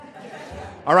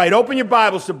All right, open your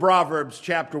Bibles to Proverbs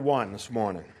chapter 1 this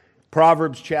morning.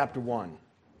 Proverbs chapter 1.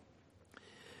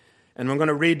 And I'm going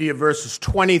to read to you verses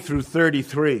 20 through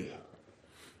 33.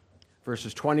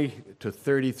 Verses 20 to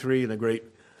 33 in the great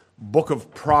book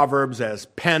of Proverbs as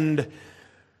penned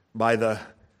by the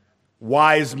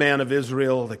wise man of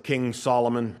Israel, the King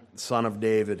Solomon, son of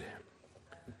David.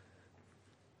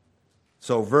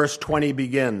 So verse 20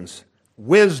 begins,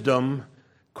 "Wisdom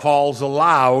calls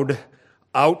aloud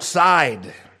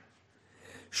outside.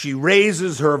 She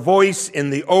raises her voice in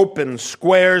the open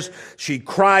squares. She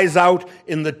cries out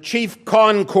in the chief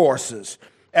concourses,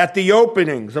 at the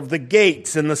openings of the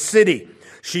gates in the city.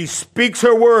 She speaks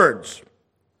her words.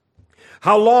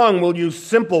 How long will you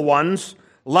simple ones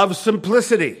love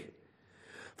simplicity?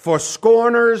 For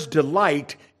scorners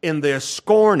delight in their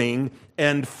scorning,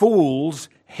 and fools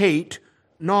hate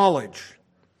knowledge.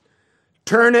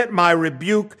 Turn at my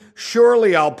rebuke.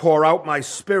 Surely I'll pour out my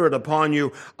spirit upon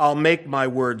you. I'll make my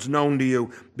words known to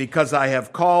you. Because I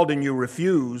have called and you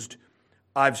refused,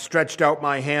 I've stretched out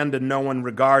my hand and no one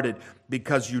regarded.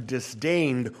 Because you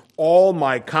disdained all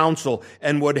my counsel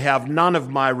and would have none of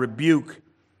my rebuke,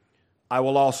 I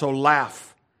will also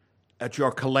laugh at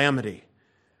your calamity.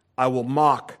 I will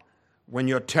mock when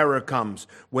your terror comes.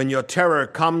 When your terror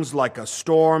comes like a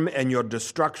storm and your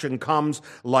destruction comes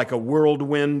like a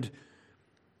whirlwind,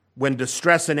 when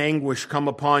distress and anguish come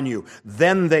upon you,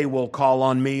 then they will call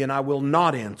on me and I will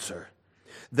not answer.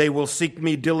 They will seek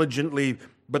me diligently,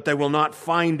 but they will not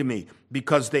find me,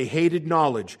 because they hated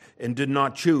knowledge and did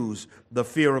not choose the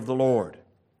fear of the Lord.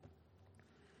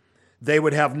 They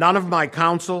would have none of my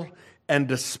counsel and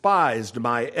despised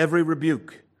my every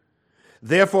rebuke.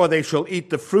 Therefore they shall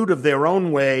eat the fruit of their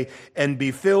own way and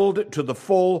be filled to the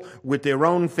full with their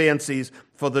own fancies.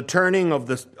 For the turning of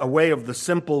the away of the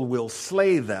simple will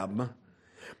slay them,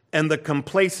 and the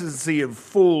complacency of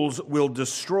fools will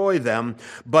destroy them.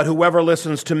 But whoever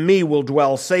listens to me will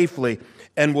dwell safely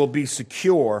and will be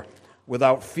secure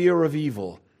without fear of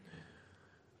evil."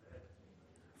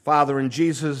 Father, in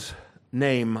Jesus'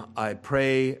 name, I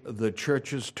pray the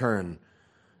church's turn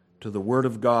to the Word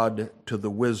of God, to the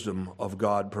wisdom of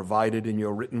God provided in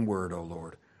your written word, O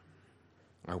Lord.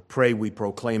 I pray we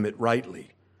proclaim it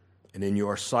rightly and in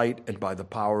your sight and by the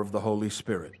power of the Holy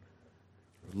Spirit,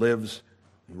 who lives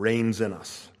and reigns in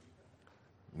us.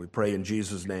 We pray in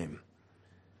Jesus' name.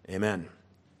 Amen.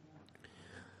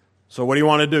 So what do you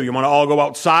want to do? You want to all go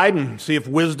outside and see if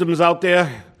wisdom's out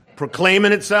there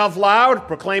proclaiming itself loud,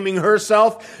 proclaiming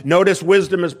herself? Notice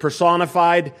wisdom is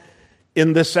personified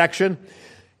in this section.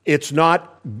 It's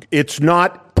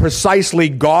not precisely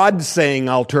God saying,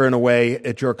 "I'll turn away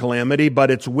at your calamity," but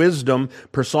it's wisdom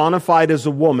personified as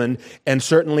a woman and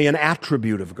certainly an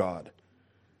attribute of God.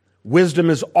 Wisdom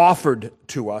is offered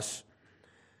to us,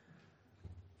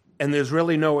 and there's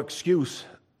really no excuse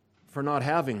for not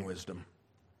having wisdom,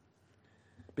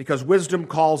 because wisdom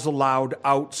calls aloud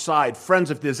outside.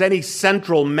 Friends, if there's any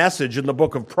central message in the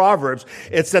book of Proverbs,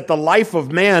 it's that the life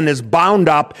of man is bound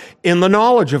up in the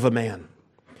knowledge of a man.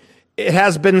 It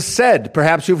has been said,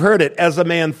 perhaps you've heard it, "As a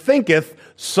man thinketh,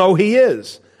 so he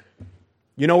is."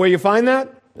 You know where you find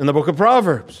that? In the book of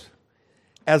Proverbs.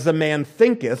 As a man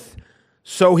thinketh,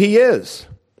 so he is.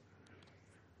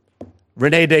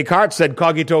 René Descartes said,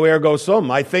 "Cogito ergo sum,"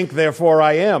 I think, therefore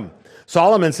I am.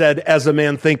 Solomon said, "As a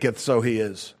man thinketh, so he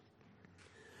is."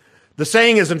 The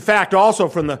saying is, in fact, also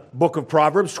from the book of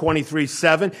Proverbs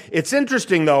 23:7. It's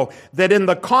interesting, though, that in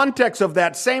the context of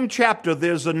that same chapter,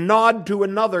 there's a nod to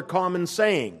another common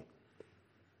saying.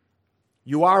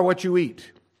 You are what you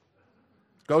eat.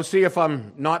 Go see if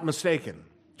I'm not mistaken.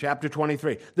 Chapter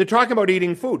 23. They're talking about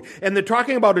eating food, and they're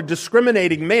talking about a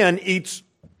discriminating man eats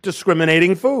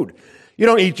discriminating food. You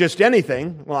don't eat just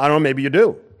anything. Well, I don't know, maybe you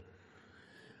do.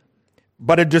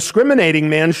 But a discriminating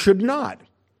man should not.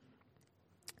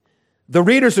 The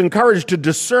reader's encouraged to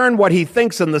discern what he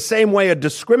thinks in the same way a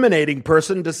discriminating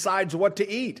person decides what to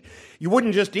eat. You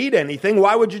wouldn't just eat anything.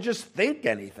 Why would you just think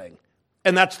anything?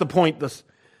 And that's the point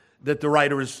that the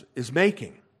writer is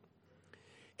making.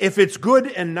 If it's good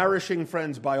and nourishing,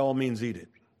 friends, by all means eat it.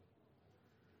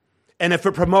 And if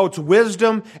it promotes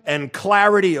wisdom and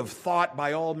clarity of thought,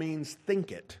 by all means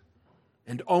think it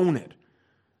and own it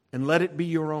and let it be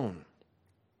your own.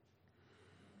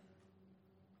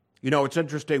 You know, it's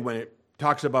interesting when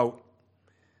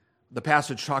the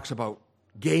passage talks about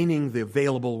gaining the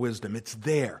available wisdom. It's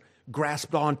there.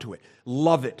 Grasp onto it.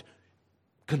 Love it.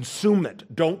 Consume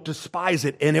it. Don't despise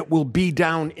it, and it will be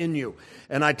down in you.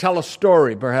 And I tell a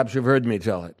story. Perhaps you've heard me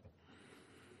tell it.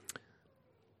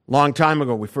 Long time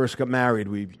ago, we first got married.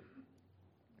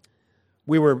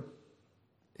 We were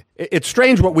It's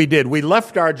strange what we did. We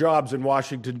left our jobs in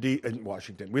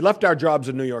We left our jobs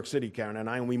in New York City, Karen and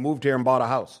I, and we moved here and bought a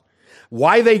house.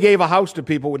 Why they gave a house to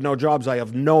people with no jobs, I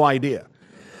have no idea.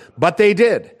 But they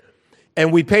did.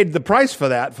 And we paid the price for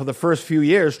that for the first few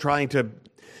years, trying to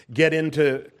get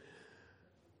into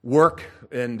work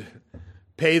and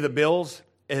pay the bills.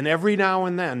 And every now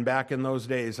and then, back in those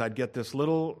days, I'd get this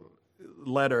little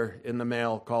letter in the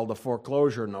mail called a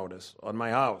foreclosure notice on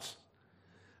my house.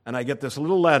 And I get this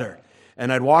little letter,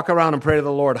 and I'd walk around and pray to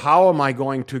the Lord, how am I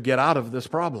going to get out of this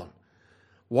problem?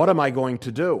 What am I going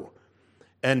to do?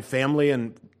 And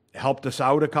family helped us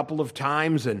out a couple of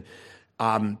times,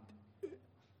 but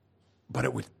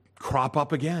it would crop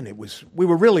up again. We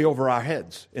were really over our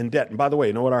heads in debt. And by the way,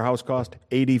 you know what our house cost?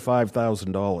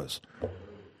 $85,000.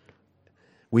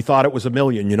 We thought it was $1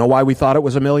 million. You know why we thought it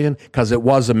was $1 million? Because it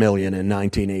was $1 million in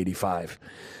 1985.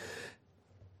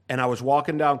 And I was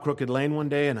walking down Crooked Lane one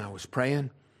day, and I was praying,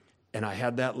 and I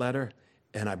had that letter,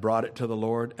 and I brought it to the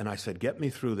Lord, and I said, get me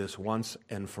through this once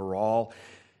and for all.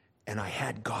 And I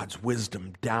had God's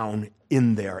wisdom down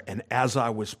in there. And as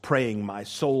I was praying, my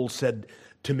soul said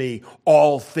to me,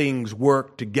 all things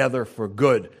work together for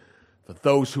good for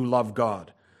those who love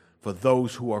God, for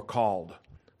those who are called,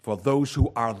 for those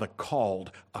who are the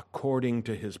called according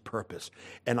to his purpose.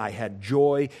 And I had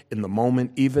joy in the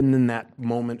moment, even in that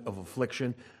moment of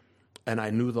affliction. And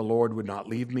I knew the Lord would not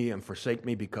leave me and forsake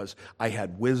me because I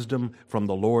had wisdom from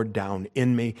the Lord down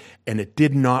in me. And it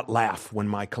did not laugh when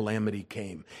my calamity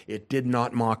came. It did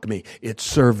not mock me. It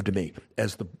served me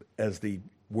as the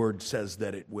word says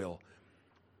that it will.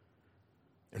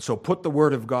 And so put the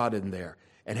word of God in there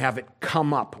and have it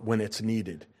come up when it's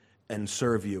needed and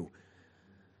serve you.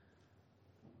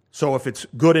 So if it's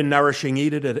good and nourishing,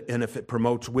 eat it. And if it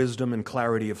promotes wisdom and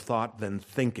clarity of thought, then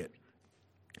think it.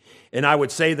 And I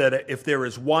would say that if there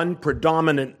is one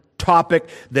predominant topic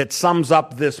that sums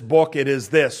up this book, it is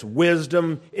this: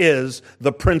 wisdom is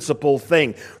the principal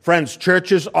thing. Friends,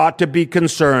 churches ought to be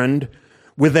concerned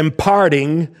with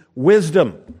imparting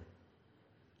wisdom.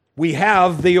 We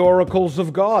have the oracles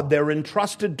of God. They're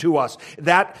entrusted to us.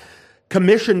 That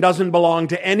commission doesn't belong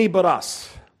to any but us.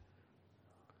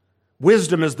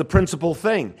 Wisdom is the principal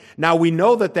thing. Now, we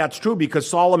know that that's true because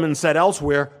Solomon said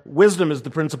elsewhere, wisdom is the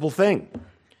principal thing.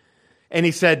 And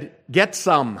he said, get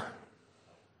some.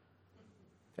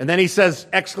 And then he says,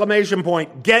 exclamation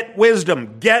point, get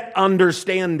wisdom, get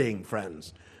understanding,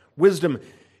 friends. Wisdom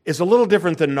is a little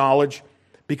different than knowledge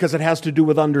because it has to do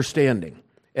with understanding.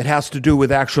 It has to do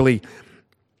with actually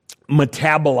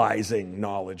metabolizing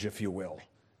knowledge, if you will,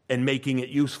 and making it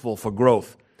useful for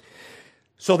growth.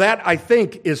 So that, I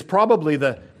think, is probably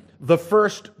the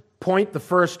first point, the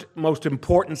first most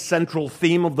important central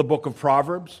theme of the book of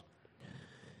Proverbs.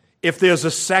 If there's a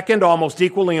second, almost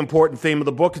equally important theme of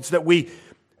the book, it's that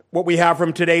what we have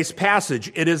from today's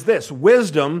passage. It is this: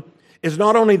 wisdom is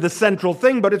not only the central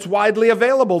thing, but it's widely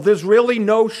available. There's really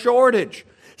no shortage.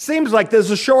 Seems like there's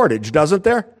a shortage, doesn't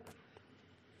there?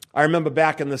 I remember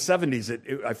back in the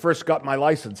 70s, I first got my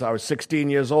license. I was 16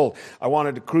 years old. I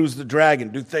wanted to cruise the drag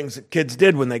and do things that kids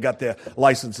did when they got their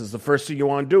licenses. The first thing you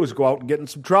want to do is go out and get in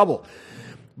some trouble.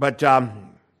 But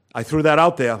I threw that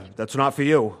out there. That's not for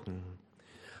you.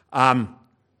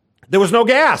 There was no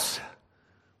gas.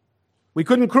 We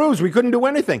couldn't cruise. We couldn't do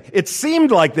anything. It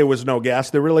seemed like there was no gas.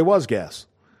 There really was gas.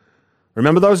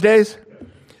 Remember those days?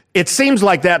 It seems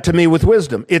like that to me with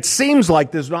wisdom. It seems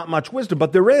like there's not much wisdom,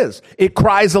 but there is. It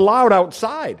cries aloud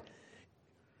outside.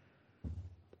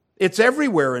 It's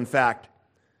everywhere, in fact.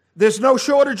 There's no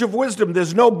shortage of wisdom.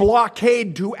 There's no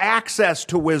blockade to access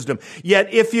to wisdom.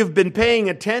 Yet, if you've been paying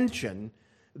attention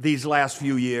these last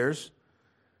few years,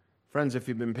 friends, if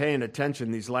you've been paying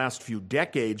attention these last few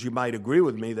decades, you might agree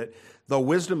with me that though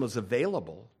wisdom is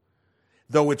available,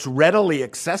 though it's readily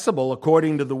accessible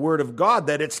according to the Word of God,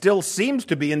 that it still seems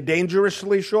to be in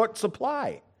dangerously short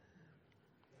supply.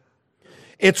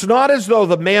 It's not as though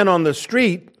the man on the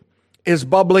street is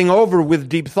bubbling over with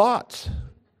deep thoughts.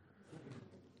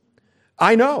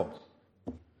 I know.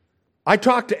 I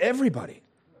talk to everybody.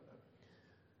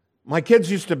 My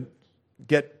kids used to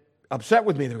get upset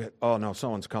with me. They go, oh no,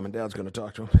 someone's coming. Dad's going to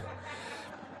talk to him.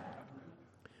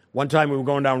 One time we were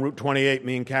going down Route 28,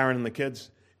 me and Karen and the kids,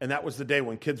 and that was the day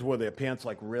when kids wore their pants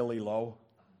like really low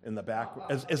in the back.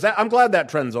 Is that? I'm glad that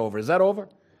trend's over. Is that over?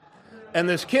 And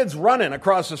this kid's running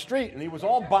across the street, and he was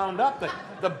all bound up.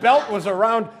 The belt was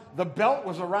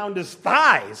around his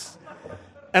thighs.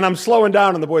 And I'm slowing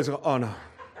down, and the boys go, oh no.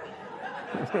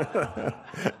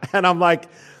 And I'm like,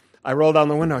 I rolled down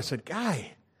the window. I said,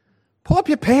 guy, pull up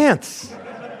your pants.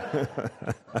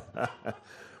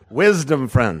 Wisdom,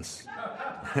 friends.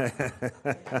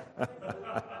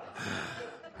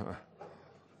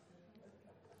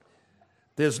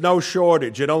 There's no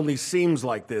shortage. It only seems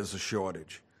like there's a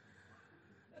shortage.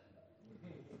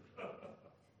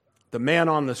 The man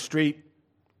on the street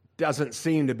doesn't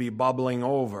seem to be bubbling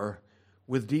over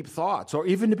with deep thoughts, or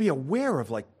even to be aware of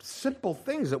like simple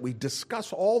things that we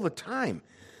discuss all the time.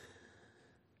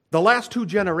 The last two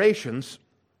generations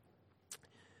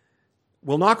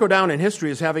will not go down in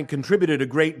history as having contributed a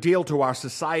great deal to our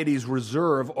society's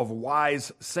reserve of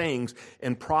wise sayings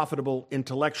and profitable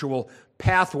intellectual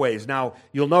pathways. Now,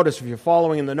 you'll notice if you're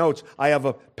following in the notes, I have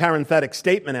a parenthetic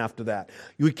statement after that.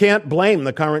 You can't blame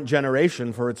the current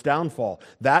generation for its downfall.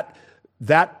 That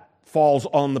falls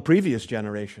on the previous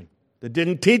generation that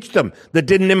didn't teach them, that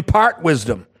didn't impart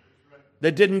wisdom,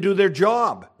 that didn't do their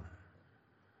job.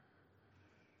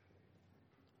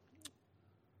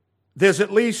 There's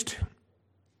at least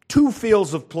two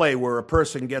fields of play where a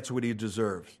person gets what he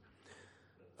deserves.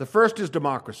 The first is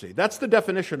democracy. That's the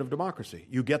definition of democracy.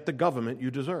 You get the government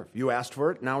you deserve. You asked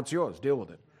for it, now it's yours. Deal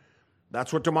with it.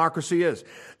 That's what democracy is.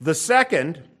 The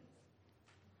second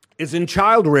is in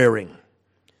child rearing.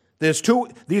 These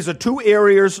are two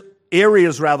areas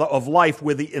of life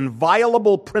where the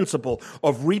inviolable principle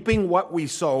of reaping what we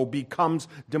sow becomes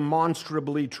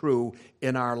demonstrably true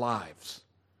in our lives.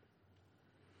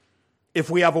 If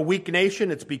we have a weak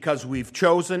nation, it's because we've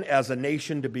chosen as a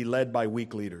nation to be led by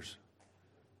weak leaders.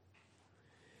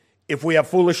 If we have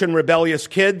foolish and rebellious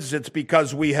kids, it's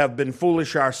because we have been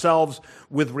foolish ourselves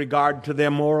with regard to their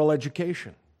moral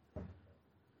education.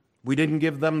 We didn't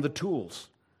give them the tools.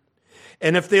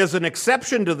 And if there's an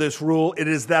exception to this rule, it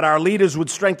is that our leaders would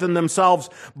strengthen themselves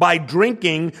by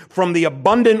drinking from the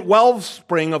abundant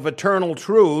wellspring of eternal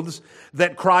truths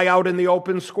that cry out in the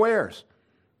open squares.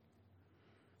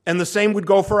 And the same would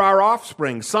go for our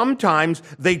offspring. Sometimes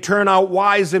they turn out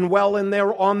wise and well on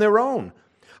their own.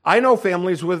 I know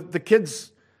families with the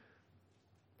kids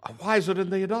are wiser than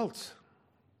the adults.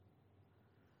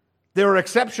 There are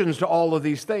exceptions to all of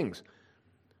these things.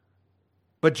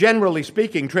 But generally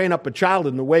speaking, train up a child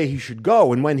in the way he should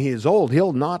go, and when he is old,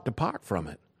 he'll not depart from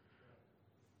it.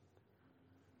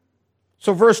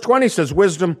 So verse 20 says,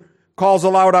 wisdom calls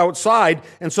aloud outside,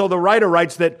 and so the writer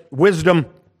writes that wisdom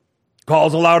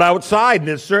calls aloud outside, and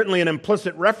there's certainly an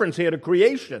implicit reference here to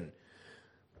creation.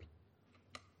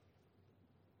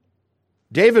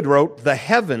 David wrote, the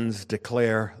heavens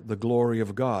declare the glory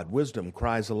of God. Wisdom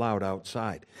cries aloud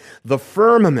outside. The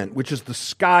firmament, which is the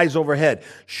skies overhead,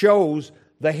 shows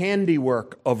the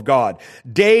handiwork of God.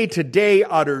 Day to day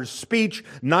utters speech.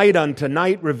 Night unto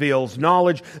night reveals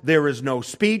knowledge. There is no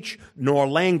speech nor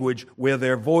language where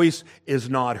their voice is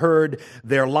not heard.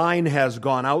 Their line has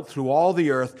gone out through all the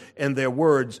earth, and their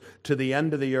words to the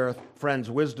end of the earth. Friends,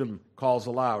 wisdom calls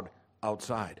aloud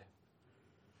outside.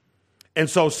 And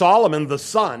so Solomon, the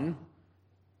son,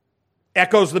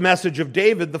 echoes the message of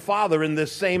David, the father, in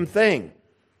this same thing,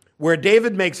 where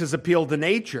David makes his appeal to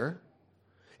nature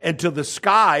and to the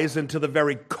skies and to the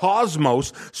very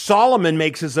cosmos. Solomon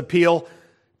makes his appeal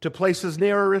to places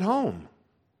nearer at home.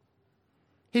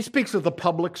 He speaks of the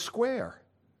public square.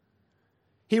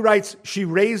 He writes, she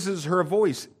raises her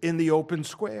voice in the open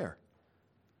square.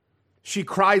 She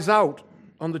cries out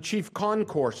on the chief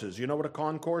concourses. You know what a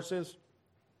concourse is?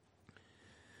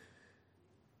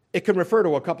 It can refer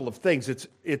to a couple of things.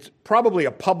 It's probably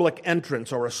a public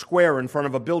entrance or a square in front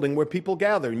of a building where people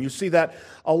gather. And you see that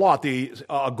a lot, the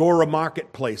agora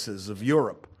marketplaces of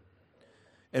Europe.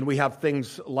 And we have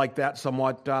things like that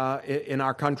somewhat in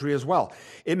our country as well.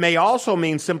 It may also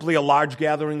mean simply a large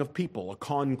gathering of people, a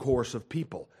concourse of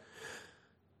people.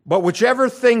 But whichever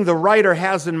thing the writer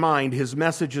has in mind, his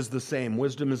message is the same.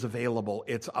 Wisdom is available.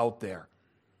 It's out there.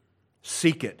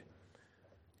 Seek it.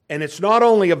 And it's not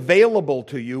only available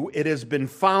to you, it has been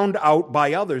found out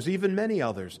by others, even many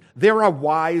others. There are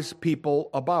wise people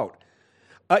about.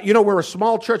 We're a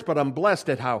small church, but I'm blessed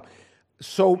at how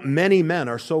so many men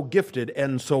are so gifted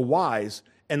and so wise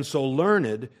and so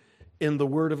learned in the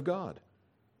Word of God.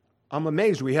 I'm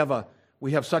amazed. We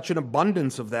have such an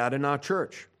abundance of that in our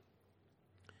church.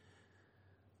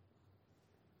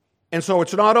 And so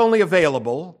it's not only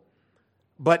available,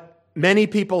 but many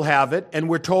people have it, and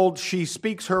we're told she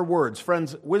speaks her words.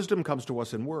 Friends, wisdom comes to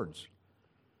us in words.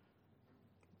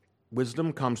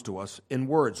 Wisdom comes to us in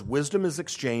words. Wisdom is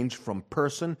exchanged from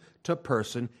person to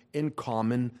person in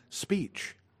common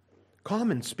speech.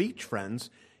 Common speech, friends,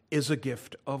 is a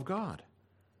gift of God.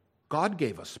 God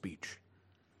gave us speech.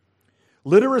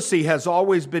 Literacy has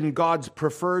always been God's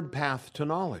preferred path to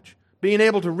knowledge, being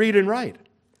able to read and write.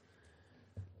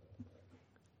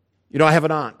 I have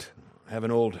an aunt. I have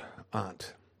an old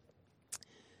aunt.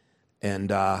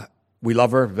 And We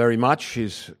love her very much.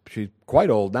 She's quite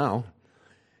old now.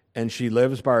 And she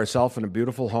lives by herself in a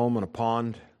beautiful home on a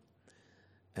pond.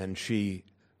 And she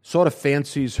sort of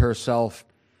fancies herself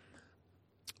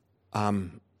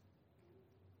an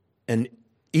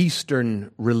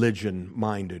Eastern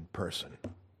religion-minded person.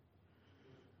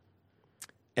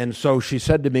 And so she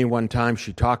said to me one time,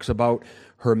 she talks about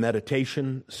her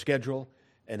meditation schedule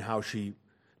and how she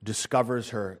discovers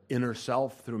her inner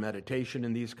self through meditation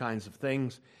and these kinds of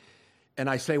things. And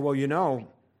I say, well, you know,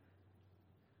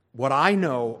 what I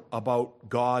know about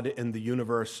God and the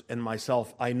universe and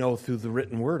myself, I know through the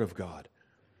written word of God.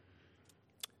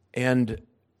 And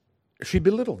she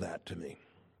belittled that to me.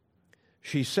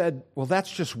 She said, well,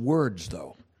 that's just words,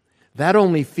 though. That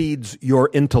only feeds your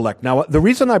intellect. Now, the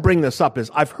reason I bring this up is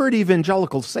I've heard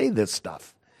evangelicals say this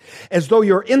stuff, as though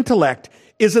your intellect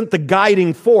isn't the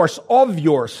guiding force of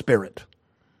your spirit.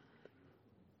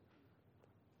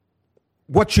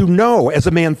 What you know, as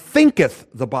a man thinketh,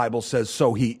 the Bible says,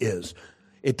 so he is.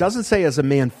 It doesn't say as a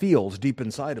man feels deep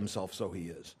inside himself, so he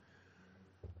is.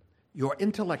 Your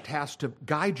intellect has to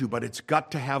guide you, but it's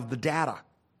got to have the data.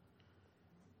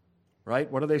 Right?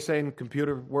 What do they say in the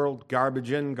computer world?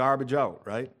 Garbage in, garbage out,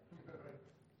 right?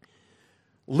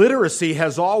 Literacy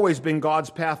has always been God's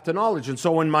path to knowledge. And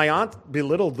so when my aunt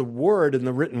belittled the word and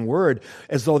the written word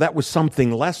as though that was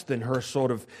something less than her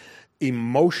sort of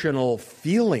emotional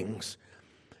feelings,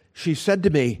 she said to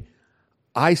me,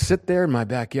 I sit there in my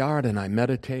backyard and I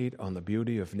meditate on the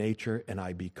beauty of nature and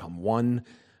I become one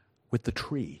with the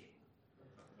tree.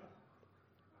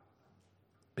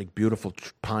 Big, beautiful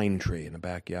pine tree in the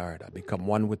backyard. I become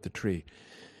one with the tree.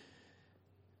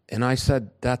 And I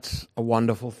said, that's a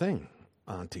wonderful thing,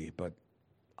 Auntie, but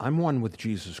I'm one with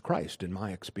Jesus Christ in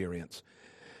my experience.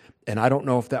 And I don't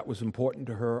know if that was important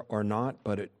to her or not,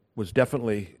 but it was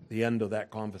definitely the end of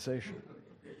that conversation.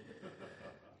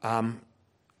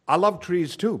 I love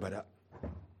trees too, but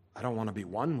I don't want to be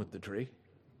one with the tree.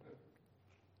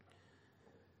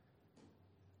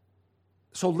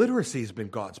 So literacy has been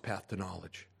God's path to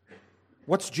knowledge.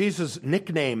 What's Jesus'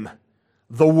 nickname?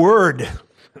 The Word.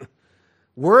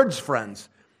 Words, friends.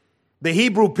 The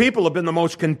Hebrew people have been the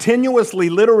most continuously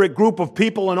literate group of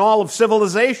people in all of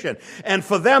civilization. And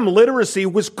for them, literacy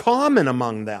was common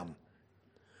among them.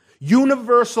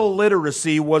 Universal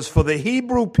literacy was for the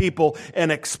Hebrew people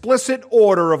an explicit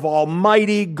order of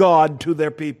Almighty God to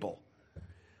their people.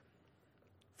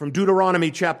 From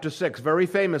Deuteronomy chapter 6, very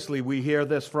famously, we hear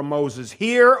this from Moses.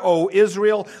 Hear, O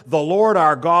Israel, the Lord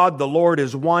our God, the Lord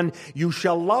is one. You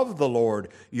shall love the Lord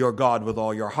your God with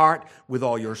all your heart, with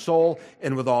all your soul,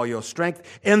 and with all your strength.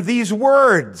 And these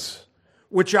words,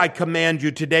 which I command you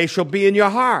today, shall be in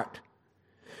your heart.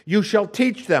 You shall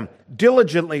teach them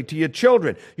diligently to your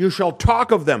children. You shall talk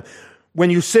of them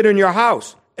when you sit in your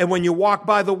house, and when you walk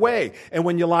by the way, and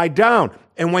when you lie down,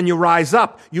 and when you rise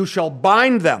up. You shall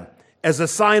bind them as a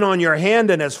sign on your hand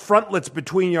and as frontlets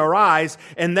between your eyes.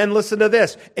 And then listen to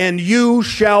this. And you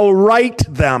shall write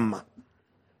them.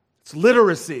 It's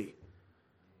literacy.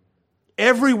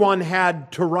 Everyone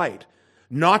had to write.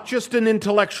 Not just an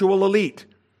intellectual elite.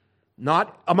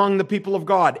 Not among the people of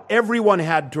God. Everyone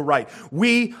had to write.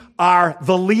 We are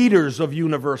the leaders of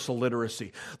universal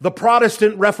literacy. The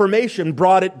Protestant Reformation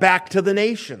brought it back to the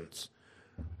nations.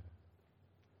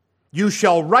 You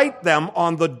shall write them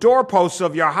on the doorposts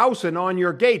of your house and on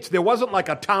your gates. There wasn't like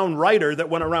a town writer that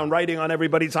went around writing on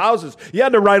everybody's houses. You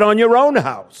had to write on your own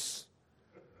house.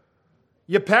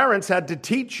 Your parents had to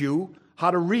teach you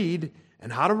how to read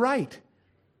and how to write.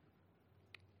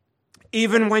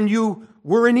 Even when you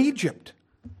were in Egypt,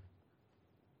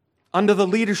 under the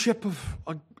leadership of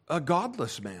a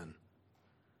godless man.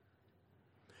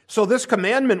 So this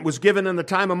commandment was given in the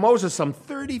time of Moses some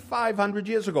 3,500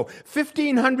 years ago.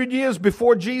 1,500 years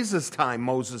before Jesus' time,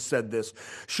 Moses said this.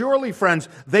 Surely, friends,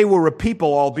 they were a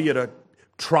people, albeit a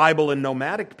tribal and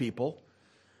nomadic people,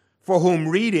 for whom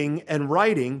reading and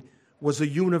writing was a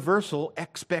universal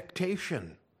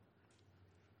expectation.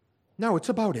 No, it's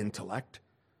about intellect.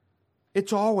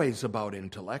 It's always about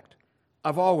intellect.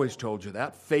 I've always told you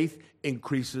that. Faith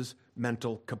increases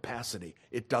mental capacity.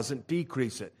 It doesn't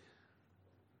decrease it.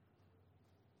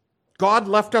 God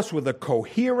left us with a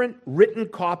coherent written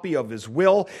copy of His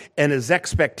will and His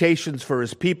expectations for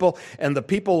His people, and the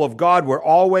people of God were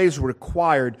always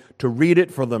required to read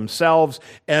it for themselves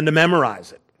and to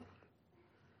memorize it.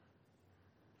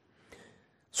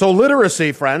 So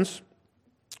literacy, friends,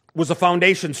 was a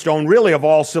foundation stone really of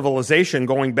all civilization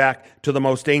going back to the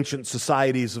most ancient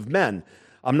societies of men.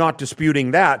 I'm not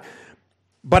disputing that.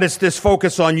 But it's this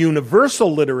focus on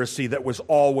universal literacy that was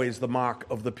always the mark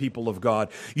of the people of God.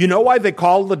 You know why they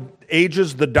call the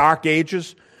ages the Dark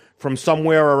Ages? from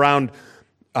somewhere around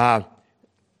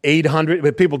 800,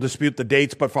 but people dispute the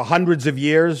dates, but for hundreds of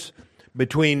years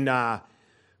between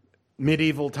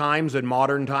medieval times and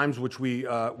modern times, which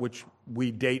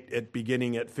we date at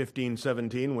beginning at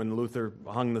 1517 when Luther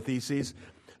hung the Theses.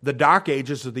 The Dark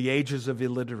Ages are the ages of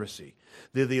illiteracy.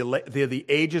 They're the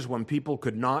ages when people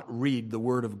could not read the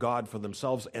Word of God for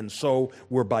themselves, and so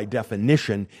were by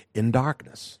definition in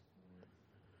darkness.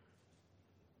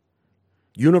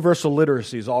 Universal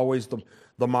literacy is always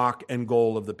the mark and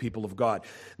goal of the people of God.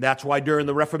 That's why during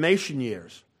the Reformation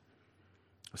years,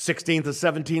 16th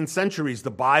and 17th centuries, the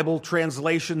Bible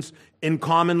translations in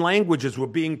common languages were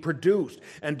being produced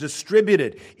and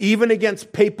distributed, even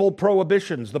against papal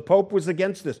prohibitions. The Pope was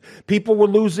against this. People were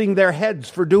losing their heads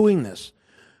for doing this.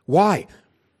 Why?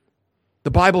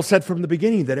 The Bible said from the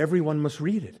beginning that everyone must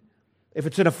read it. If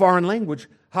it's in a foreign language,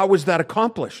 how was that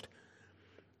accomplished?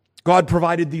 God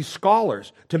provided these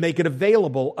scholars to make it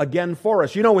available again for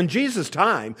us. You know, in Jesus'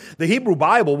 time, the Hebrew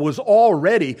Bible was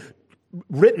already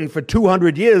written for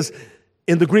 200 years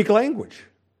in the Greek language.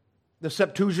 The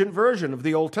Septuagint version of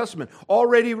the Old Testament,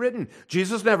 already written.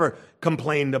 Jesus never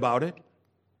complained about it.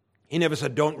 He never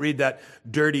said, don't read that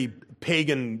dirty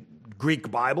pagan Greek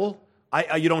Bible.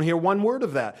 You don't hear one word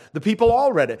of that. The people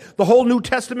all read it. The whole New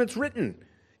Testament's written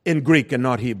in Greek and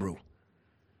not Hebrew.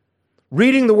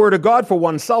 Reading the Word of God for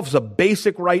oneself is a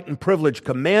basic right and privilege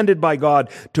commanded by God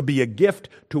to be a gift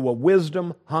to a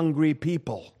wisdom-hungry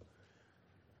people.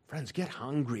 Friends, get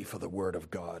hungry for the Word of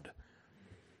God.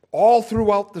 All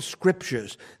throughout the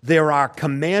Scriptures, there are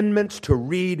commandments to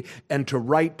read and to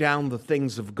write down the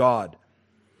things of God.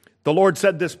 The Lord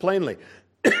said this plainly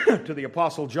to the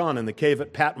Apostle John in the cave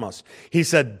at Patmos. He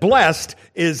said, "Blessed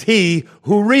is he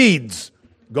who reads."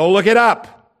 Go look it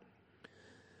up.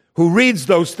 Who reads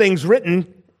those things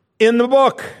written in the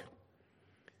book.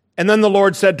 And then the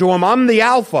Lord said to him, "I'm the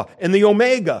Alpha and the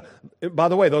Omega." By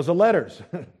the way, those are letters.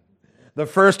 The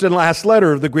first and last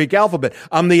letter of the Greek alphabet.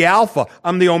 I'm the Alpha,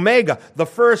 I'm the Omega, the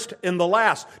first and the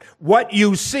last. What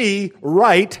you see,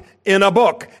 write in a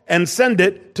book and send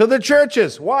it to the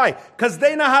churches. Why? Because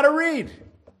they know how to read.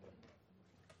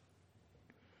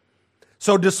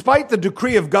 So despite the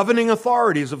decree of governing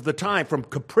authorities of the time, from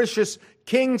capricious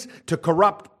kings to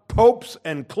corrupt popes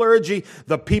and clergy,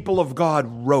 the people of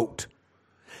God wrote.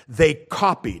 They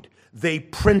copied. They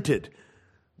printed.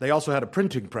 They also had a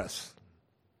printing press,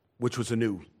 which was a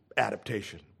new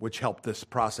adaptation, which helped this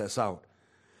process out.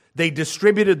 They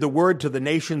distributed the word to the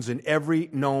nations in every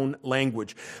known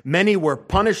language. Many were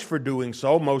punished for doing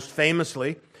so. Most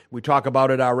famously, we talk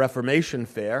about at our Reformation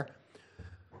fair,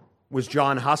 was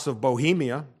John Huss of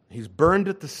Bohemia. He's burned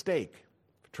at the stake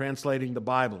for translating the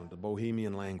Bible into the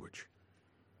Bohemian language.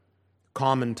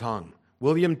 Common tongue.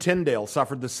 William Tyndale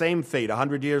suffered the same fate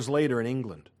 100 years later in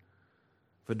England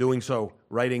for doing so,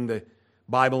 writing the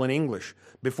Bible in English.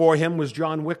 Before him was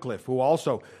John Wycliffe, who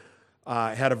also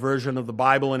had a version of the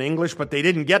Bible in English, but they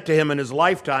didn't get to him in his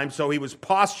lifetime, so he was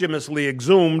posthumously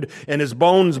exhumed and his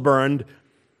bones burned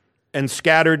and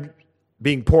scattered,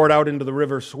 being poured out into the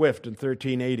River Swift in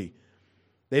 1380.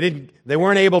 They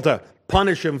weren't able to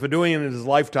punish him for doing it in his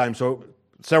lifetime, so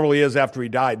several years after he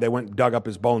died, they went and dug up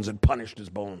his bones and punished his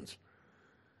bones.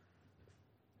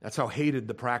 That's how hated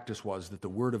the practice was, that the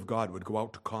Word of God would go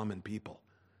out to common people.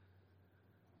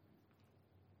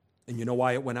 And you know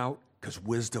why it went out? Because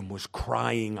wisdom was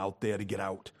crying out there to get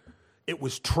out. It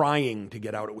was trying to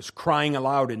get out. It was crying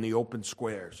aloud in the open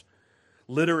squares.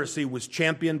 Literacy was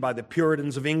championed by the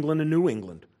Puritans of England and New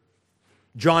England.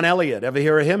 John Eliot, ever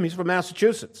hear of him? He's from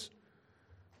Massachusetts.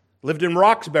 Lived in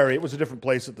Roxbury. It was a different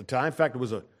place at the time. In fact, it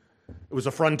was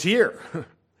a frontier. It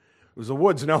was the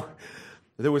woods.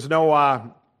 There was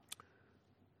no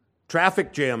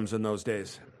traffic jams in those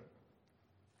days.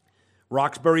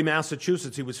 Roxbury,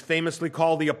 Massachusetts. He was famously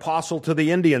called the Apostle to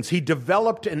the Indians. He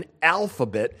developed an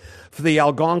alphabet for the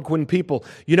Algonquin people.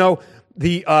 You know,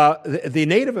 the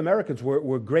Native Americans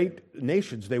were great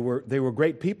nations. They were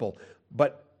great people.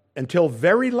 But until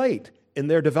very late in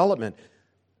their development,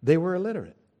 they were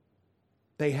illiterate.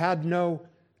 They had no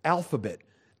alphabet.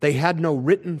 They had no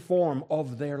written form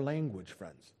of their language,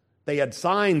 friends. They had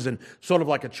signs and sort of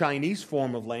like a Chinese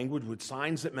form of language with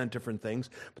signs that meant different things,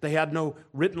 but they had no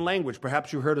written language.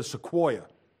 Perhaps you heard of Sequoyah,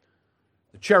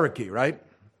 the Cherokee, right?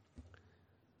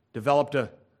 Developed a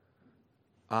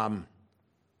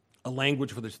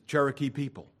language for the Cherokee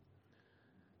people.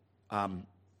 In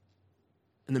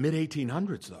the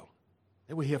mid-1800s, though,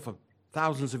 they were here for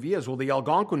thousands of years. Well, the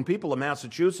Algonquin people of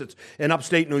Massachusetts and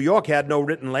upstate New York had no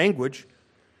written language,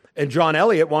 and John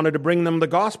Eliot wanted to bring them the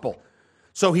gospel.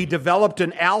 So he developed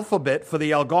an alphabet for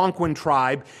the Algonquin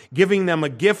tribe, giving them a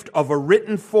gift of a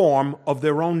written form of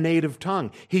their own native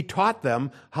tongue. He taught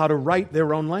them how to write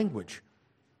their own language.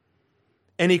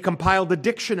 And he compiled a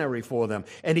dictionary for them.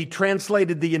 And he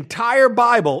translated the entire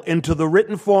Bible into the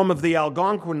written form of the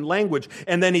Algonquin language.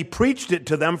 And then he preached it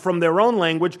to them from their own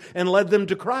language and led them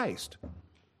to Christ.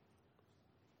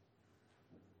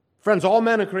 Friends, all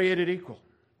men are created equal.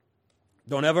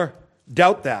 Don't ever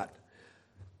doubt that.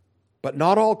 But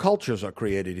not all cultures are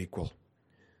created equal.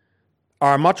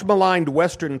 Our much maligned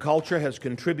Western culture has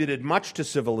contributed much to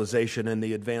civilization and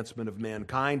the advancement of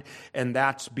mankind, and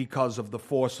that's because of the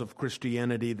force of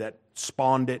Christianity that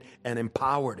spawned it and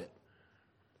empowered it.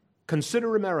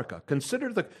 Consider America.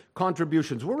 Consider the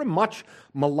contributions. We're a much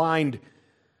maligned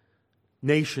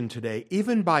nation today,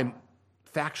 even by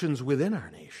factions within our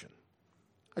nation.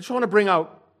 I just want to bring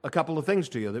out a couple of things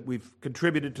to you that we've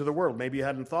contributed to the world. Maybe you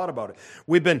hadn't thought about it.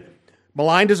 We've been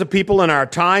maligned as a people in our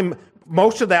time,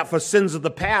 most of that for sins of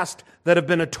the past that have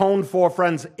been atoned for,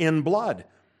 friends, in blood.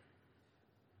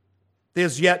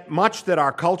 There's yet much that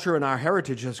our culture and our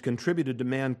heritage has contributed to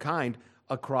mankind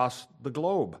across the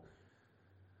globe.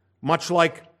 Much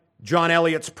like John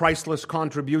Eliot's priceless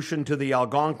contribution to the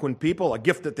Algonquin people, a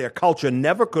gift that their culture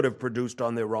never could have produced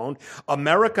on their own,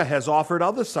 America has offered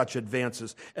other such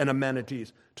advances and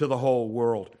amenities to the whole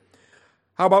world.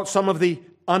 How about some of the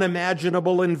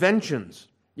unimaginable inventions?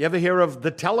 You ever hear of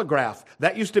the telegraph?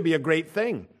 That used to be a great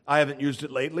thing. I haven't used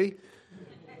it lately.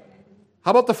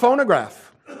 How about the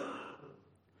phonograph?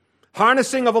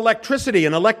 Harnessing of electricity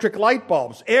and electric light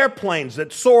bulbs, airplanes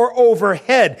that soar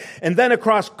overhead and then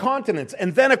across continents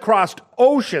and then across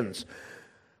oceans.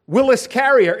 Willis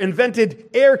Carrier invented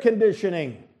air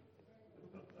conditioning.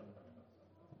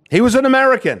 He was an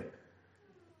American.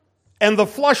 And the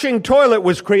flushing toilet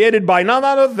was created by none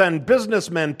other than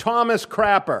businessman Thomas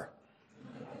Crapper.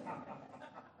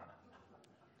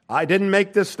 I didn't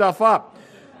make this stuff up.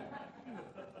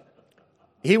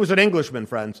 He was an Englishman,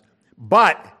 friends.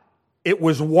 But it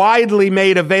was widely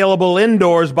made available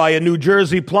indoors by a New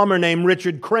Jersey plumber named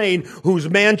Richard Crane, whose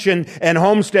mansion and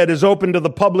homestead is open to the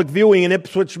public viewing in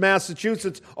Ipswich,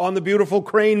 Massachusetts, on the beautiful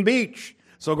Crane Beach.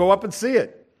 So go up and see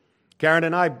it. Karen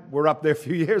and I were up there a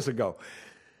few years ago.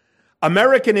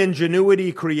 American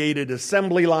ingenuity created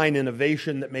assembly line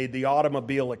innovation that made the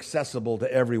automobile accessible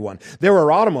to everyone. There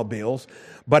were automobiles,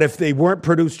 but if they weren't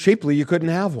produced cheaply, you couldn't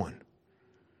have one.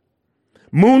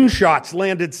 Moonshots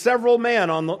landed several men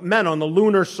on the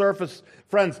lunar surface.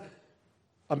 Friends,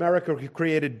 America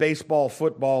created baseball,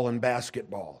 football, and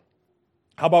basketball.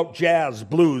 How about jazz,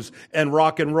 blues, and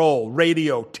rock and roll,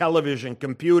 radio, television,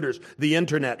 computers, the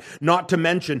internet, not to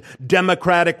mention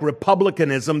democratic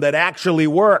republicanism that actually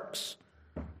works.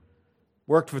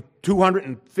 Worked for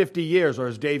 250 years, or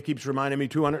as Dave keeps reminding me,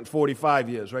 245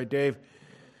 years, right, Dave?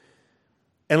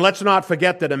 And let's not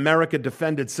forget that America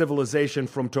defended civilization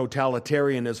from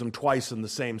totalitarianism twice in the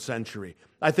same century.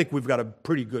 I think we've got a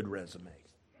pretty good resume.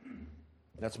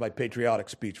 That's my patriotic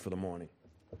speech for the morning.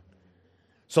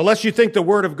 So lest you think the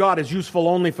Word of God is useful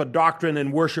only for doctrine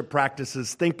and worship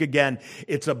practices, think again.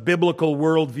 It's a biblical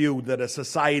worldview that a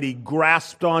society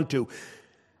grasped onto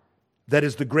that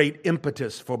is the great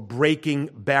impetus for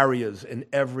breaking barriers in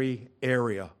every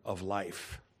area of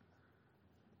life.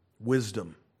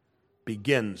 Wisdom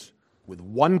begins with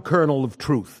one kernel of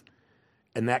truth,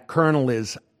 and that kernel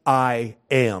is, I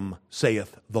am,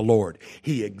 saith the Lord.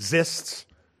 He exists,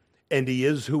 and he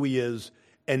is who he is,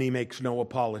 and he makes no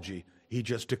apology. He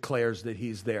just declares that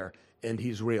he's there, and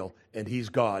he's real, and he's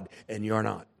God, and you're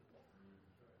not.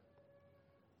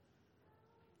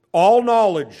 All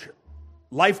knowledge,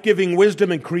 life-giving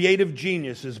wisdom, and creative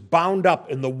genius is bound up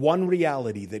in the one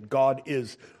reality that God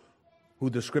is who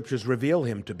the Scriptures reveal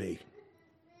him to be.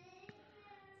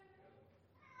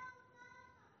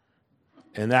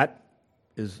 And that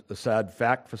is a sad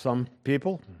fact for some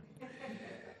people.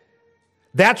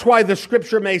 That's why the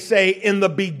Scripture may say, in the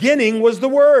beginning was the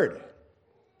Word.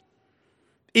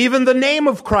 Even the name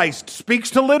of Christ speaks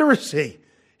to literacy.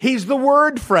 He's the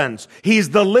Word, friends. He's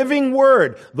the living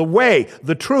Word, the way,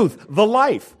 the truth, the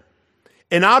life.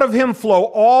 And out of him flow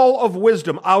all of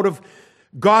wisdom. Out of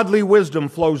godly wisdom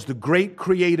flows the great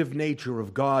creative nature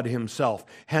of God himself,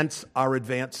 hence our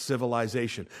advanced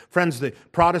civilization. Friends, the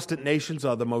Protestant nations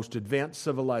are the most advanced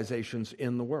civilizations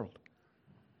in the world.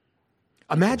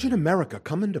 Imagine America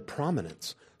coming to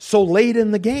prominence so late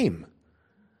in the game.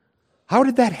 How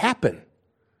did that happen?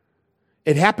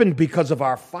 It happened because of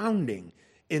our founding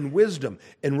in wisdom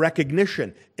and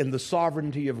recognition in the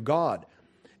sovereignty of God,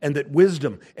 and that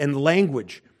wisdom and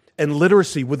language and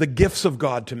literacy were the gifts of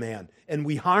God to man, and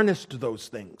we harnessed those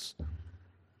things.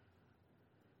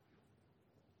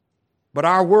 But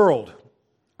our world,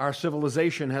 our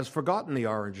civilization has forgotten the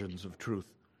origins of truth.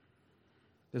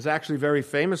 There's actually very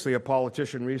famously a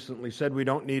politician recently said we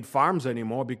don't need farms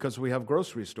anymore because we have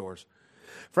grocery stores.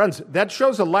 Friends, that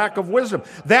shows a lack of wisdom.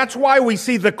 That's why we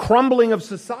see the crumbling of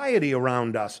society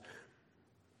around us.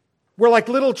 We're like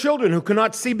little children who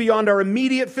cannot see beyond our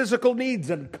immediate physical needs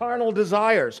and carnal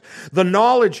desires. The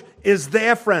knowledge is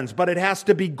there, friends, but it has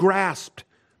to be grasped.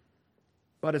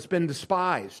 But it's been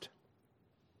despised.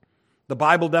 The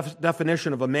Bible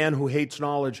definition of a man who hates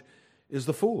knowledge is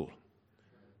the fool.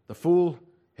 The fool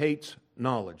hates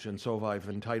knowledge, and so I've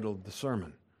entitled the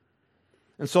sermon.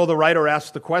 And so the writer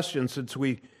asks the question, since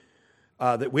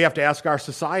that we have to ask our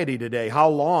society today, how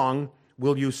long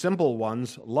will you simple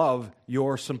ones love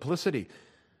your simplicity?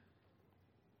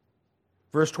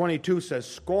 Verse 22 says,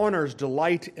 scorners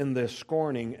delight in their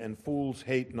scorning, and fools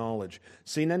hate knowledge.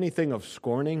 Seen anything of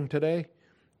scorning today?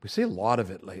 We see a lot of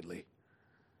it lately.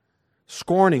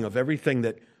 Scorning of everything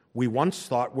that we once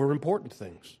thought were important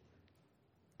things.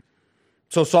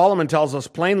 So Solomon tells us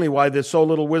plainly why there's so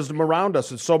little wisdom around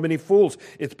us and so many fools.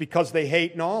 It's because they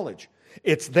hate knowledge.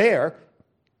 It's there,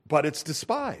 but it's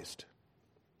despised.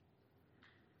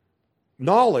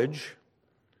 Knowledge,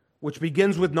 which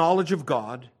begins with knowledge of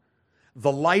God,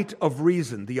 the light of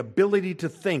reason, the ability to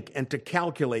think and to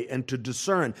calculate and to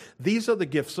discern, these are the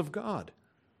gifts of God.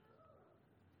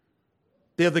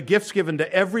 They're the gifts given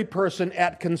to every person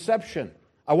at conception.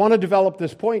 I want to develop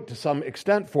this point to some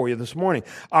extent for you this morning.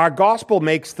 Our gospel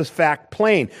makes this fact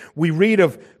plain. We read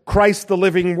of Christ the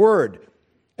living Word.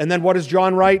 And then what does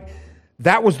John write?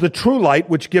 That was the true light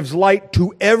which gives light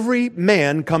to every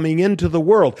man coming into the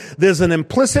world. There's an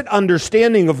implicit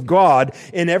understanding of God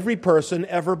in every person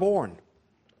ever born.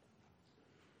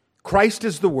 Christ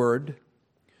is the Word.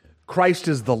 Christ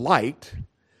is the light.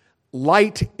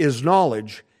 Light is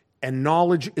knowledge. And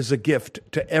knowledge is a gift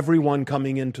to everyone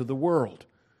coming into the world.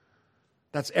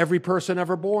 That's every person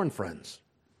ever born, friends.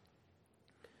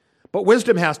 But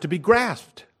wisdom has to be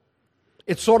grasped.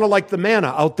 It's sort of like the manna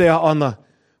out there on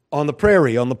the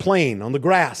prairie, on the plain, on the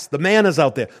grass. The manna's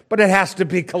out there, but it has to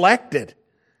be collected.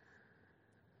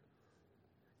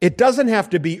 It doesn't have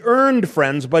to be earned,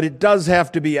 friends, but it does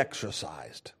have to be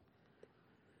exercised.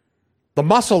 The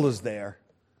muscle is there,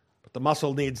 but the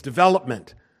muscle needs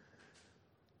development.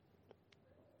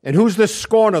 And who's this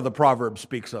scorner the proverb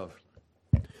speaks of?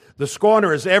 The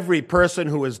scorner is every person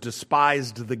who has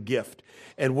despised the gift.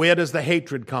 And where does the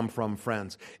hatred come from,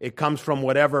 friends? It comes from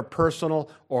whatever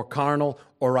personal or carnal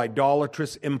or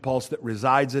idolatrous impulse that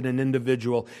resides in an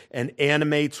individual and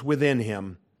animates within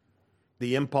him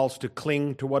the impulse to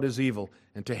cling to what is evil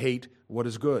and to hate what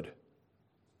is good.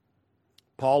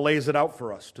 Paul lays it out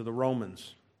for us to the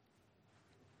Romans.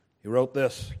 He wrote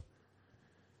this: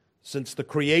 since the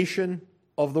creation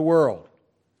of the world,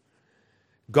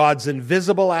 God's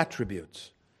invisible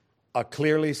attributes are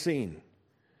clearly seen,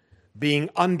 being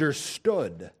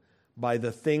understood by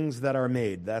the things that are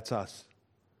made. That's us.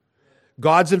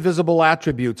 God's invisible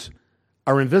attributes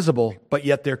are invisible, but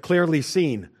yet they're clearly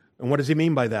seen. And what does he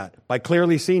mean by that? By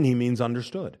clearly seen, he means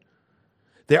understood.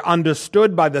 They're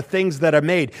understood by the things that are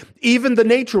made. Even the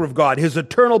nature of God, his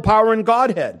eternal power and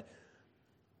Godhead.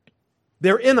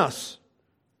 They're in us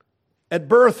at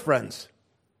birth, friends.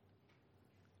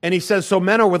 And he says, so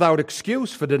men are without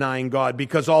excuse for denying God,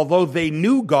 because although they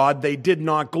knew God, they did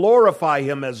not glorify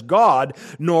him as God,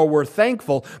 nor were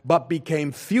thankful, but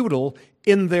became futile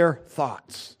in their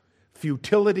thoughts.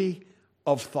 Futility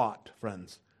of thought,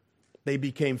 friends. They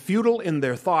became futile in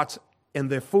their thoughts,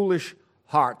 and their foolish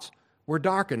hearts were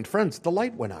darkened. Friends, the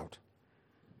light went out.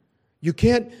 You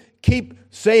can't keep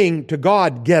saying to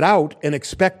God, get out, and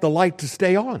expect the light to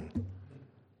stay on.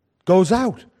 Goes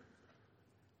out.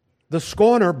 The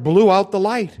scorner blew out the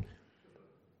light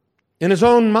in his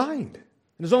own mind,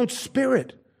 in his own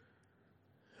spirit.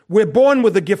 We're born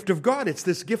with the gift of God. It's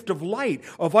this gift of light,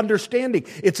 of understanding.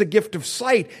 It's a gift of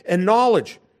sight and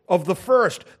knowledge of the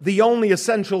first, the only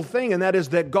essential thing, and that is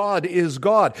that God is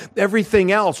God. Everything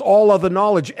else, all other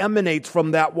knowledge emanates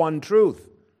from that one truth.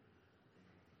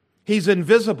 He's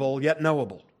invisible, yet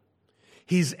knowable.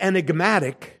 He's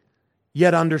enigmatic,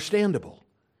 yet understandable.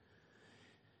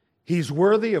 He's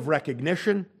worthy of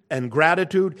recognition and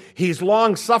gratitude. He's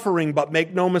long-suffering, but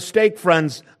make no mistake,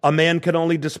 friends, a man can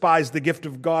only despise the gift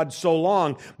of God so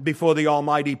long before the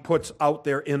Almighty puts out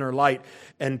their inner light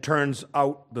and turns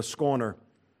out the scorner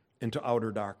into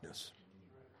outer darkness.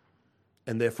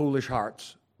 And their foolish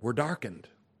hearts were darkened,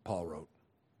 Paul wrote.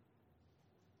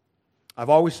 I've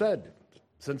always said,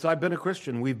 since I've been a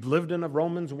Christian, we've lived in a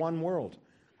Romans 1 world.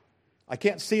 I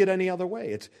can't see it any other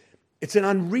way. It's an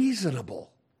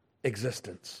unreasonable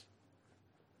existence.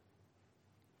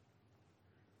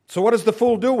 So what does the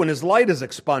fool do when his light is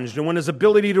expunged and when his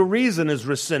ability to reason is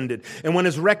rescinded and when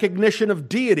his recognition of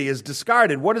deity is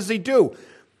discarded? What does he do?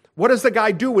 What does the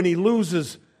guy do when he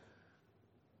loses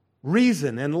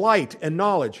reason and light and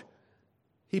knowledge?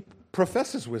 He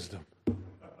professes wisdom.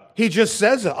 He just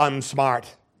says, I'm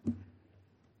smart.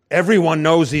 Everyone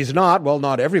knows he's not. Well,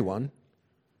 not everyone.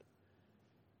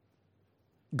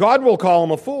 God will call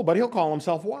him a fool, but he'll call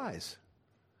himself wise.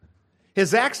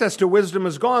 His access to wisdom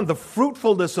is gone. The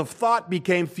fruitfulness of thought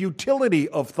became futility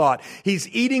of thought. He's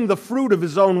eating the fruit of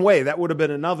his own way. That would have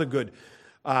been another good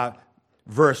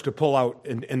verse to pull out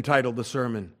entitled the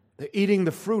sermon. They're eating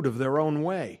the fruit of their own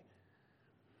way.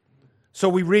 So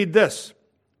we read this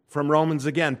from Romans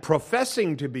again.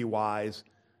 Professing to be wise,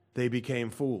 they became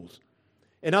fools.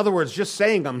 In other words, just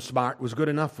saying I'm smart was good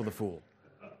enough for the fool.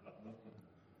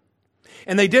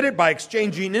 And they did it by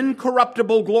exchanging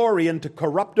incorruptible glory into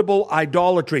corruptible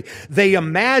idolatry. They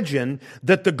imagine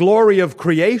that the glory of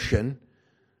creation,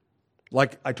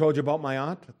 like I told you about my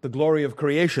aunt, the glory of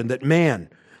creation, that man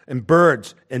and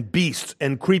birds and beasts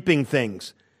and creeping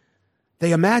things,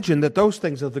 they imagine that those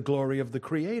things are the glory of the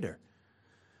Creator.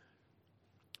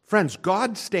 Friends,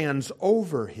 God stands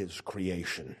over His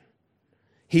creation.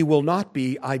 He will not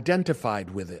be identified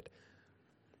with it.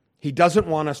 He doesn't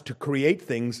want us to create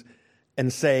things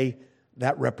and say,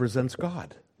 that represents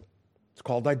God. It's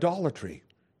called idolatry.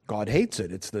 God hates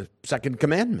it. It's the second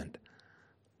commandment.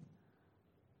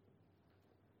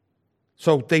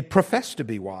 So they profess to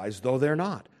be wise, though they're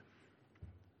not.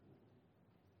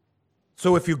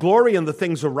 So if you glory in the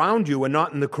things around you and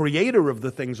not in the Creator of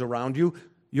the things around you,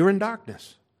 you're in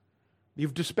darkness.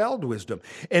 You've dispelled wisdom.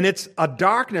 And it's a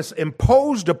darkness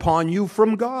imposed upon you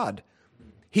from God.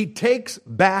 He takes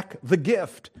back the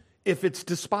gift if it's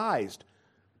despised.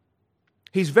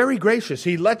 He's very gracious.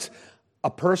 He lets a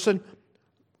person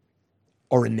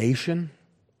or a nation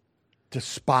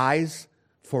despise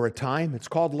for a time. It's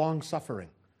called long-suffering.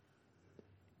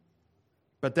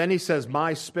 But then he says,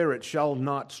 my spirit shall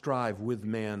not strive with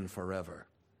man forever.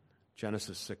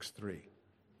 Genesis 6:3.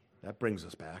 That brings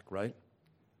us back, right?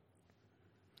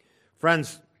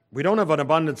 Friends, we don't have an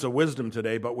abundance of wisdom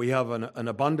today, but we have an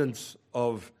abundance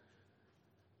of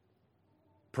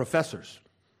professors.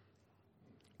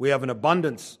 We have an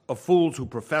abundance of fools who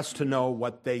profess to know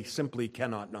what they simply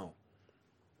cannot know.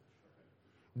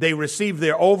 They receive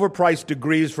their overpriced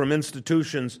degrees from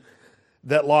institutions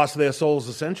that lost their souls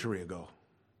a century ago.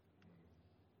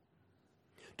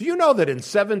 Do you know that in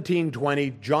 1720,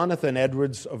 Jonathan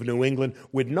Edwards of New England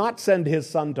would not send his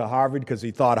son to Harvard because he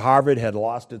thought Harvard had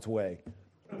lost its way?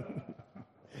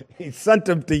 He sent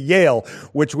him to Yale,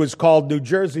 which was called New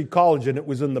Jersey College, and it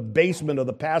was in the basement of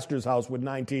the pastor's house with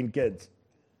 19 kids.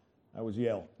 That was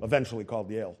Yale, eventually called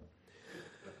Yale.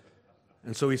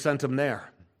 And so he sent him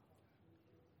there.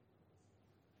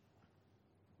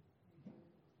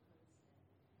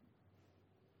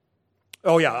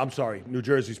 Oh yeah, I'm sorry. New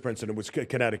Jersey's Princeton. It was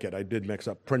Connecticut. I did mix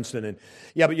up Princeton and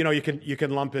yeah, but you can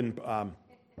lump in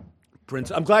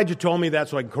Princeton. I'm glad you told me that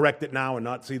so I can correct it now and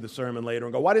not see the sermon later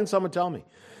and go, why didn't someone tell me?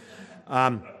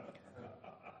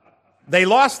 They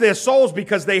lost their souls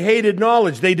because they hated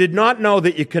knowledge. They did not know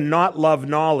that you cannot love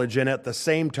knowledge and at the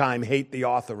same time hate the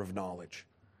author of knowledge.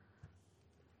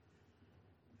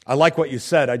 I like what you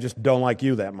said. I just don't like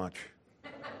you that much.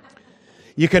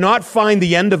 You cannot find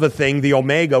the end of a thing, the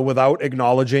omega, without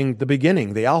acknowledging the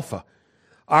beginning, the alpha.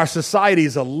 Our society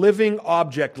is a living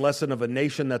object lesson of a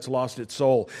nation that's lost its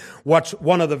soul. What's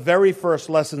one of the very first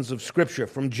lessons of Scripture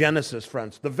from Genesis,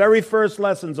 friends? The very first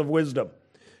lessons of wisdom.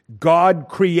 God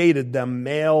created them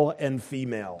male and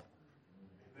female.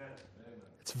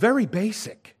 It's very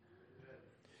basic.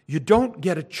 You don't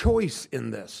get a choice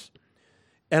in this.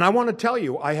 And I want to tell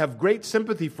you, I have great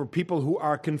sympathy for people who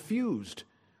are confused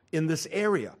in this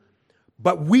area.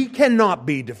 But we cannot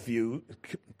be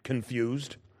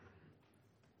confused.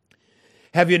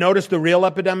 Have you noticed the real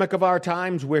epidemic of our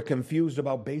times? We're confused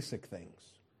about basic things,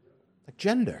 like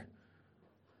gender,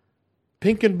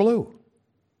 pink and blue.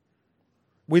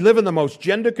 We live in the most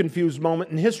gender-confused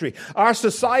moment in history. Our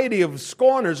society of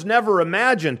scorners never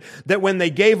imagined that when they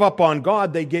gave up on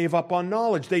God, they gave up on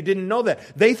knowledge. They didn't know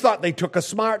that. They thought they took a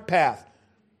smart path.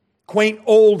 Quaint,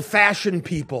 old-fashioned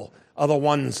people are the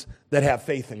ones that have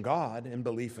faith in God and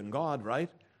belief in God, right?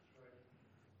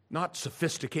 Not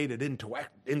sophisticated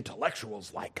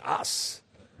intellectuals like us.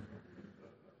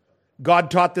 God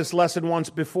taught this lesson once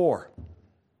before,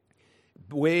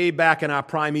 way back in our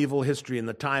primeval history in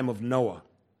the time of Noah,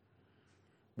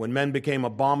 when men became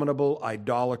abominable,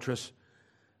 idolatrous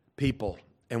people,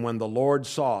 and when the Lord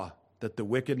saw that the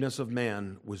wickedness of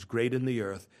man was great in the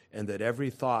earth, and that every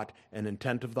thought and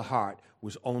intent of the heart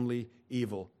was only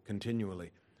evil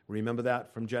continually. Remember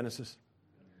that from Genesis?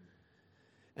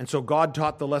 And so God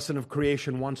taught the lesson of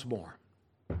creation once more.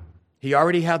 He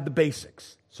already had the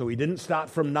basics, so he didn't start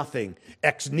from nothing,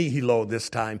 ex nihilo this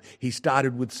time. He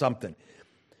started with something.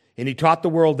 And he taught the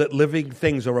world that living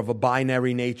things are of a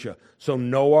binary nature. So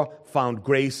Noah found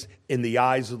grace in the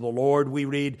eyes of the Lord, we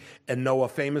read, and Noah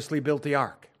famously built the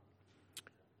ark.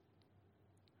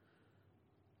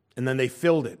 And then they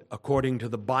filled it according to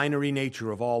the binary nature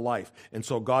of all life. And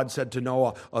so God said to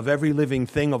Noah, of every living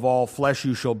thing of all flesh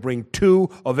you shall bring 2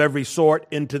 of every sort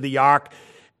into the ark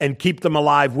and keep them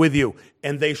alive with you.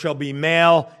 And they shall be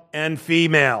male and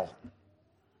female.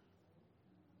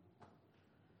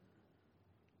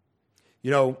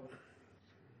 You know,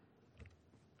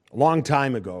 a long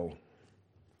time ago,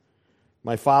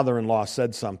 my father-in-law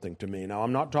said something to me. Now,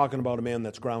 I'm not talking about a man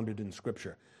that's grounded in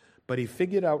Scripture. But he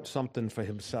figured out something for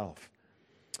himself.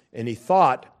 And he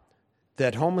thought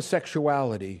that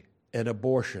homosexuality and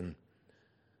abortion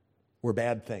were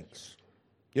bad things.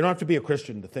 You don't have to be a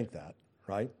Christian to think that,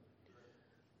 right?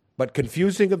 But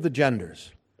confusing of the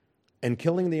genders and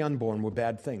killing the unborn were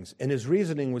bad things. And his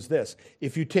reasoning was this: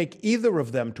 if you take either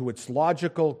of them to its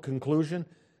logical conclusion,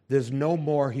 there's no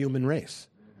more human race.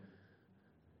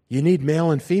 You need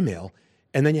male and female,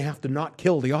 and then you have to not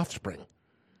kill the offspring.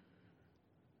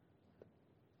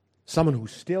 Someone who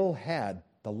still had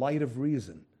the light of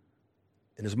reason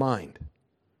in his mind.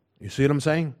 You see what I'm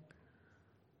saying?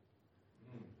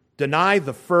 Deny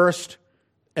the first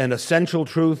and essential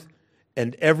truth,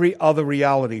 and every other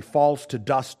reality falls to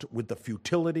dust with the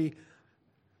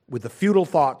futile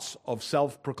thoughts of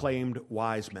self-proclaimed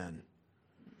wise men.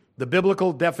 The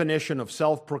biblical definition of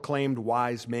self-proclaimed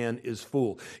wise man is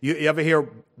fool. You ever hear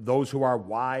those who are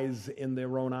wise in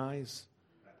their own eyes?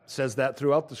 It says that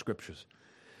throughout the Scriptures.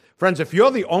 Friends, if you're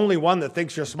the only one that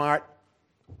thinks you're smart,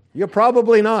 you're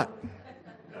probably not.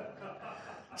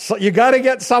 So you got to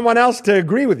get someone else to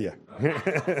agree with you.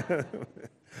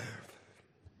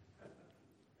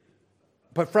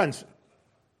 But friends,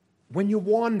 when you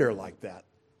wander like that,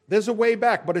 there's a way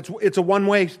back, but it's a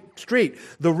one-way street.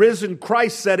 The risen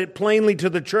Christ said it plainly to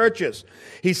the churches.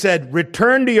 He said,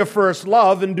 return to your first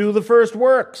love and do the first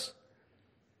works.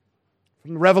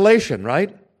 From Revelation,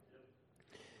 right?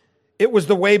 It was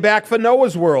the way back for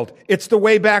Noah's world. It's the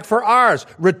way back for ours.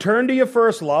 Return to your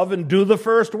first love and do the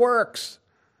first works.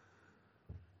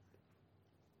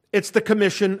 It's the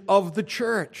commission of the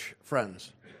church,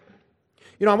 friends.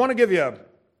 You know, I want to give you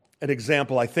an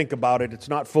example. I think about it. It's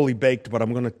not fully baked, but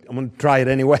I'm going to try it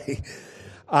anyway.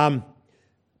 You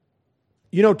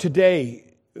know,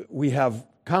 today we have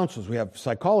counselors, we have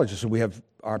psychologists, and we have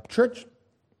our church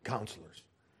counselors.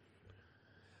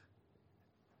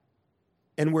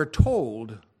 And we're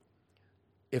told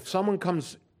if someone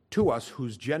comes to us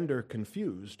who's gender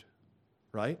confused,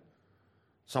 right?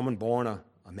 Someone born a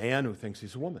man who thinks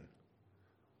he's a woman,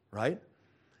 right?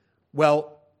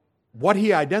 Well, what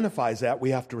he identifies at,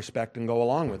 we have to respect and go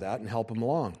along with that and help him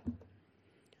along.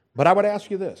 But I would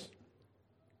ask you this,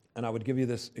 and I would give you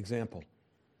this example.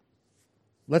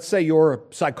 Let's say you're a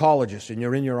psychologist and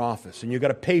you're in your office and you've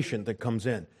got a patient that comes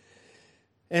in.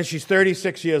 And she's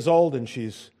 36 years old and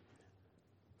she's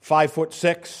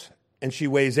 5'6", and she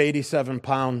weighs 87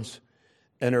 pounds,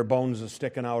 and her bones are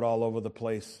sticking out all over the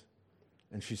place,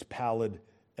 and she's pallid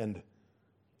and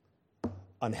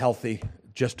unhealthy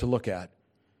just to look at.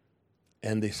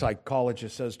 And the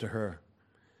psychologist says to her,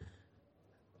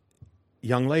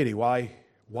 young lady, why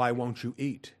won't you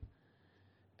eat?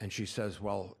 And she says,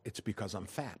 well, it's because I'm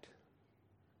fat.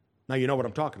 Now you know what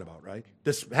I'm talking about, right?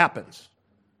 This happens.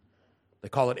 They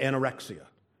call it anorexia.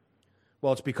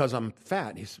 Well, it's because I'm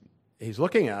fat. He's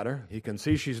looking at her. He can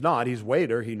see she's not. He's weighed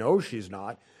her. He knows she's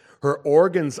not. Her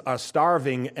organs are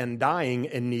starving and dying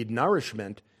and need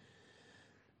nourishment.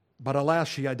 But alas,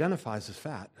 she identifies as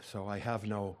fat, so I have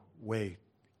no way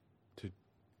to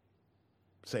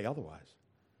say otherwise.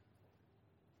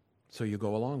 So you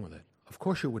go along with it. Of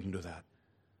course you wouldn't do that.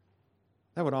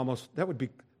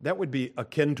 That would be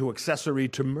akin to accessory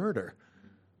to murder.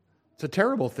 It's a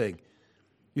terrible thing.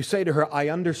 You say to her, I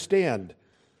understand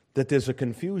that there's a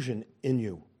confusion in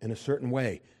you in a certain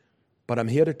way, but I'm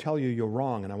here to tell you you're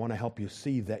wrong, and I want to help you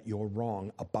see that you're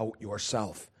wrong about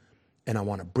yourself, and I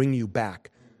want to bring you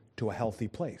back to a healthy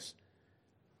place.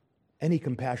 Any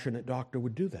compassionate doctor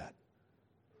would do that.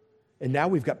 And now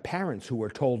we've got parents who are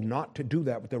told not to do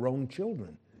that with their own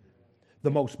children.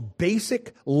 The most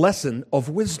basic lesson of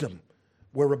wisdom.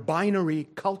 We're a binary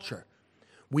culture.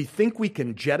 We think we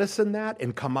can jettison that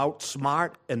and come out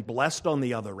smart and blessed on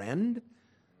the other end?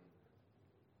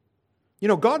 You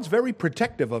know, God's very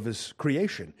protective of his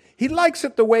creation. He likes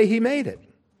it the way he made it.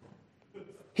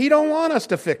 He don't want us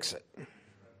to fix it.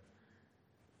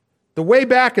 The way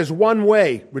back is one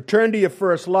way. Return to your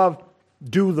first love.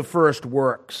 Do the first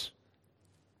works.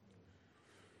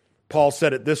 Paul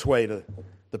said it this way to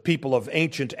the people of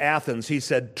ancient Athens. He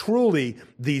said, truly,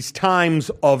 these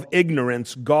times of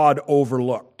ignorance God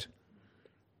overlooked.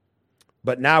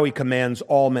 But now he commands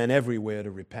all men everywhere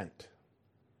to repent.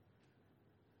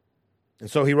 And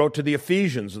so he wrote to the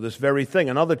Ephesians this very thing,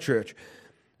 another church.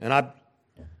 And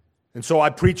so I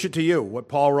preach it to you, what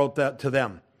Paul wrote that to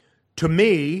them. To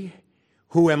me,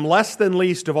 who am less than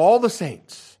least of all the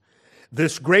saints,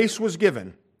 this grace was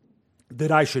given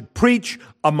that I should preach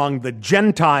among the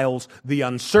Gentiles the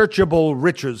unsearchable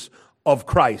riches of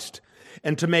Christ,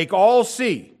 and to make all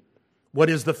see what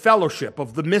is the fellowship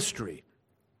of the mystery,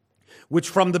 which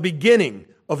from the beginning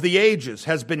of the ages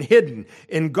has been hidden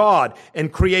in God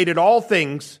and created all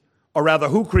things, or rather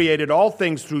who created all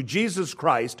things through Jesus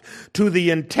Christ, to the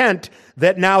intent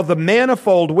that now the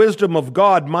manifold wisdom of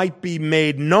God might be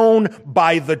made known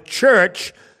by the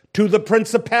church to the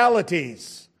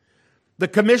principalities. The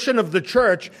commission of the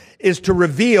church is to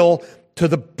reveal to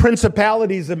the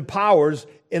principalities and powers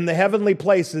in the heavenly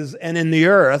places and in the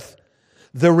earth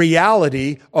the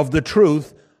reality of the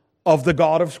truth of the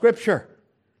God of Scripture.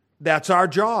 That's our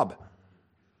job.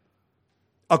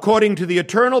 According to the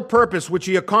eternal purpose which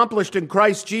he accomplished in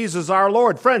Christ Jesus our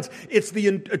Lord. Friends, it's the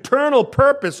eternal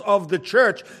purpose of the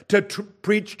church to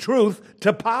preach truth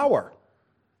to power.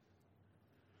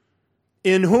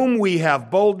 In whom we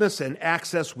have boldness and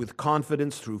access with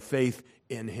confidence through faith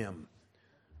in him.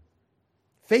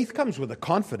 Faith comes with a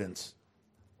confidence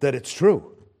that it's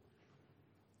true.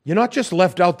 You're not just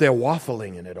left out there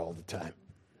waffling in it all the time.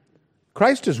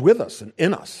 Christ is with us and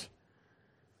in us.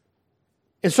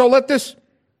 And so let this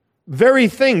very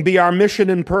thing be our mission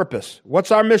and purpose.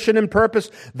 What's our mission and purpose?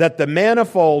 That the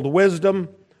manifold wisdom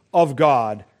of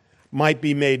God might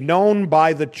be made known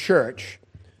by the church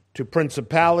to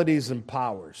principalities and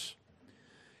powers.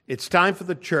 It's time for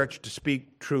the church to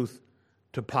speak truth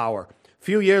to power. A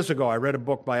few years ago, I read a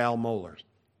book by Al Mohler.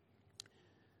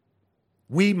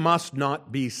 We must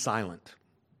not be silent.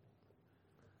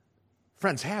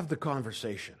 Friends, have the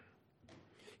conversation.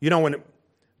 You know,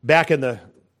 back in the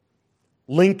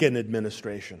Lincoln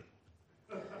administration,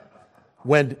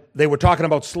 when they were talking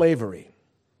about slavery,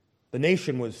 the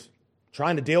nation was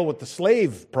trying to deal with the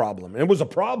slave problem. It was a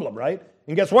problem, right?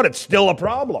 And guess what? It's still a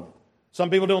problem. Some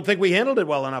people don't think we handled it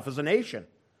well enough as a nation.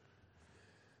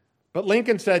 But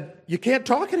Lincoln said, you can't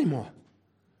talk anymore.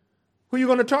 Who are you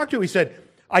going to talk to? He said,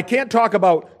 I can't talk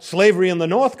about slavery in the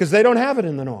North because they don't have it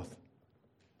in the North.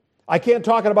 I can't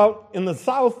talk about in the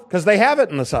South because they have it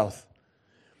in the South.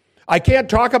 I can't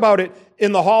talk about it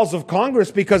in the halls of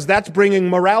Congress because that's bringing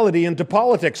morality into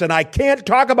politics. And I can't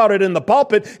talk about it in the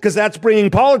pulpit because that's bringing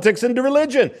politics into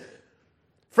religion.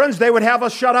 Friends, they would have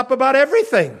us shut up about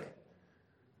everything.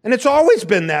 And it's always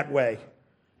been that way.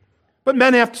 But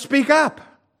men have to speak up.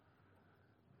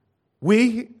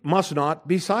 We must not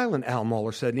be silent, Al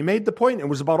Mohler said. And he made the point. It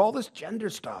was about all this gender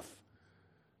stuff.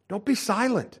 Don't be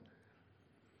silent.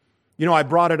 You know, I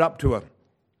brought it up to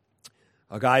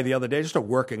a guy the other day, just a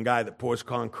working guy that pours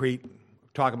concrete,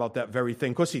 talk about that very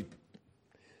thing. Of course,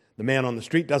 the man on the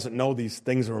street doesn't know these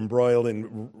things are embroiled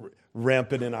and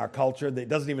rampant in our culture. He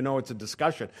doesn't even know it's a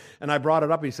discussion. And I brought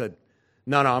it up. He said,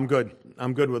 no, I'm good.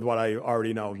 I'm good with what I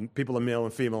already know. People are male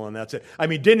and female, and that's it. I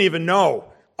mean, didn't even know.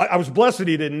 I was blessed that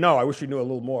he didn't know. I wish he knew a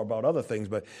little more about other things,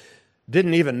 but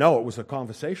didn't even know it was a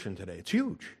conversation today. It's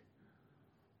huge.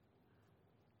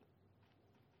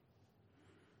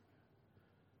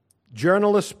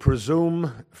 Journalists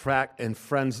presume, and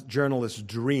friends, journalists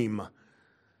dream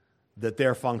that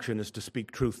their function is to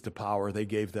speak truth to power. They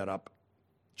gave that up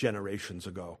generations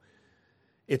ago.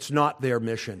 It's not their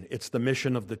mission. It's the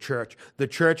mission of the church. The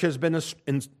church has been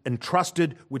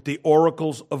entrusted with the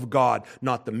oracles of God,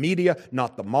 not the media,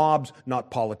 not the mobs,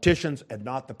 not politicians, and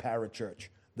not the parachurch.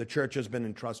 The church has been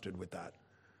entrusted with that.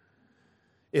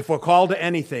 If we're called to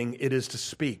anything, it is to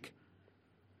speak.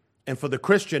 And for the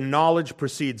Christian, knowledge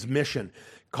precedes mission.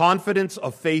 Confidence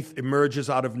of faith emerges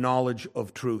out of knowledge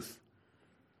of truth.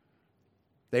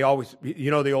 They always, you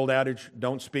know the old adage,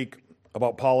 don't speak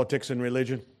about politics and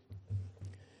religion?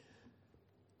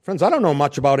 Friends, I don't know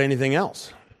much about anything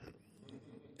else.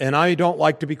 And I don't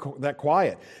like to be that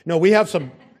quiet. No, we have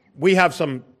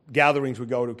some gatherings we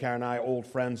go to, Karen and I, old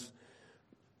friends,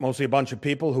 mostly a bunch of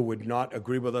people who would not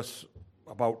agree with us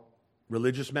about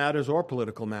religious matters or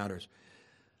political matters.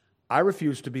 I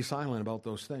refuse to be silent about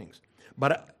those things.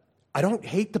 But I don't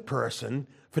hate the person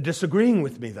for disagreeing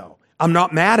with me, though. I'm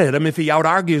not mad at him if he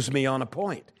out-argues me on a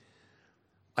point.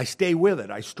 I stay with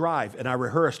it, I strive, and I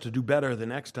rehearse to do better the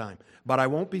next time. But I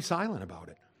won't be silent about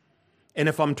it. And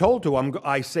if I'm told to,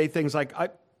 I say things like,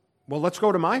 well, let's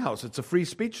go to my house. It's a free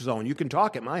speech zone. You can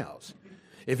talk at my house.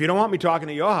 If you don't want me talking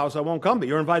at your house, I won't come, but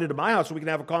you're invited to my house so we can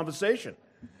have a conversation.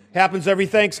 Happens every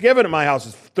Thanksgiving at my house.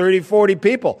 It's 30, 40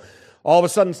 people. All of a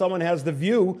sudden, someone has the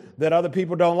view that other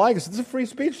people don't like us. It's a free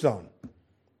speech zone.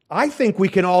 I think we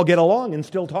can all get along and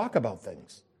still talk about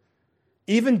things,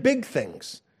 even big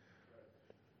things.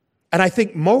 And I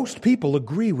think most people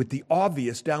agree with the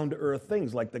obvious down-to-earth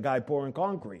things, like the guy pouring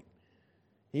concrete.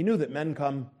 He knew that men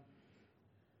come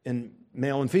in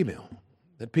male and female,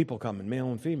 that people come in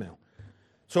male and female.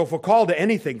 So if we're called to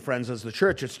anything, friends, as the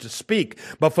church, it's to speak.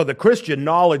 But for the Christian,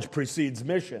 knowledge precedes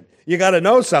mission. You got to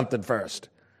know something first.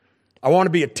 I want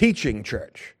to be a teaching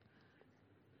church.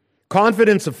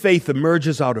 Confidence of faith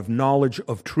emerges out of knowledge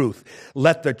of truth.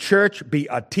 Let the church be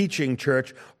a teaching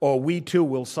church, or we too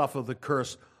will suffer the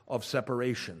curse of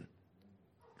separation.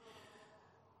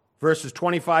 Verses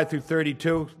 25 through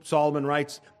 32, Solomon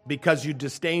writes, because you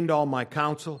disdained all my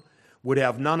counsel, would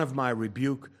have none of my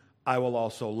rebuke, I will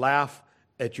also laugh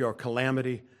at your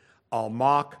calamity. I'll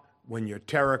mock when your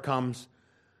terror comes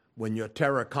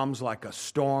like a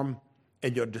storm,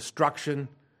 and your destruction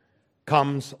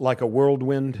comes like a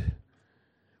whirlwind.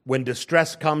 When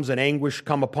distress comes and anguish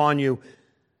come upon you,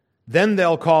 then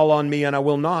they'll call on me and I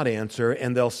will not answer,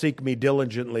 and they'll seek me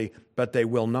diligently, but they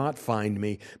will not find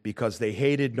me, because they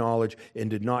hated knowledge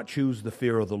and did not choose the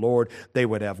fear of the Lord. They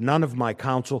would have none of my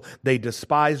counsel. They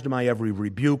despised my every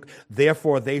rebuke.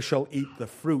 Therefore they shall eat the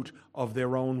fruit of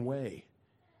their own way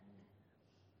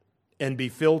and be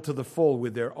filled to the full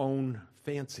with their own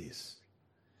fancies.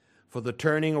 For the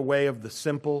turning away of the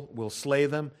simple will slay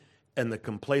them, and the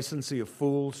complacency of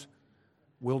fools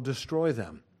will destroy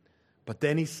them. But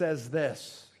then he says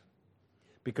this,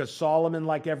 because Solomon,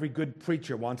 like every good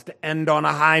preacher, wants to end on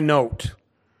a high note.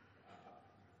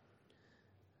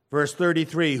 Verse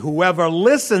 33, whoever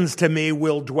listens to me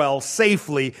will dwell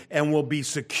safely and will be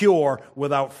secure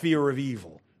without fear of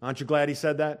evil. Aren't you glad he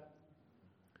said that?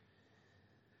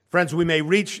 Friends, we may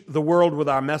reach the world with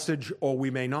our message, or we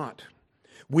may not.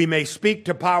 We may speak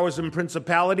to powers and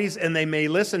principalities, and they may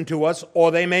listen to us,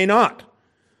 or they may not.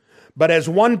 But as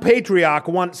one patriarch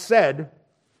once said,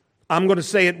 I'm going to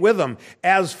say it with him,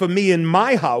 as for me and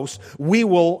my house, we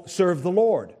will serve the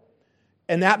Lord.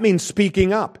 And that means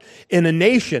speaking up. In a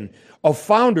nation of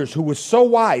founders who was so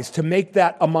wise to make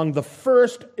that among the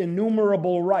first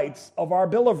innumerable rights of our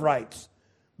Bill of Rights.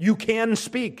 You can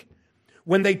speak.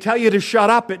 When they tell you to shut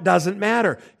up, it doesn't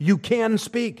matter. You can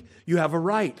speak. You have a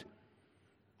right.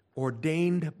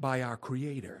 Ordained by our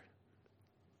Creator.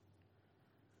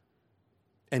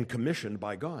 And commissioned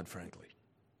by God, frankly.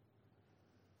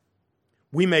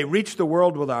 We may reach the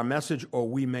world with our message, or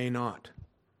we may not.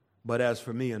 But as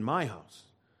for me and my house,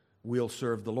 we'll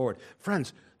serve the Lord.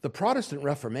 Friends, the Protestant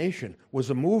Reformation was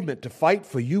a movement to fight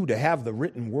for you to have the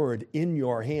written word in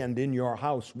your hand, in your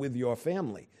house, with your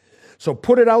family. So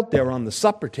put it out there on the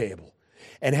supper table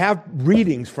and have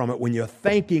readings from it when you're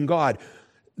thanking God.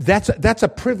 That's a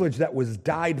privilege that was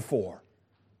died for.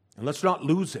 And let's not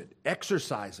lose it.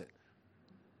 Exercise it.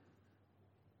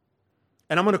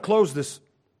 And I'm going to close this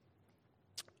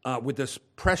with this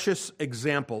precious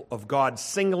example of God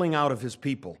singling out of his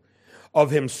people,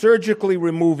 of him surgically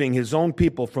removing his own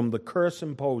people from the curse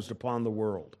imposed upon the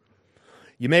world.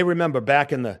 You may remember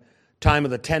back in the time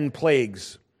of the 10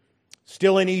 plagues,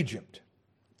 still in Egypt,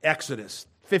 Exodus,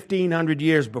 1,500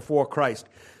 years before Christ,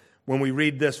 when we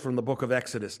read this from the book of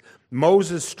Exodus.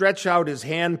 Moses stretched out his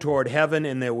hand toward heaven,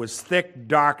 and there was thick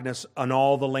darkness on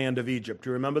all the land of Egypt. Do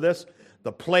you remember this?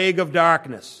 The plague of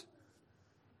darkness.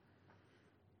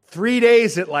 3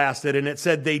 days it lasted, and it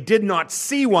said they did not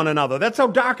see one another. That's how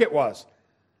dark it was.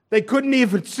 They couldn't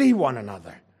even see one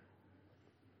another.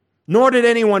 Nor did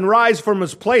anyone rise from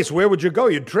his place. Where would you go?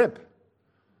 You'd trip.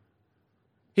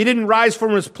 He didn't rise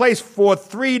from his place for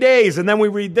 3 days. And then we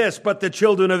read this, but the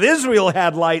children of Israel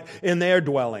had light in their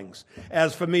dwellings.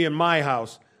 As for me and my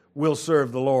house, we'll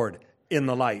serve the Lord in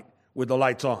the light, with the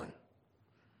lights on.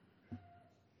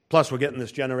 Plus, we're getting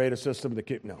this generator system to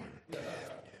keep... No.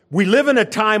 We live in a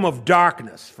time of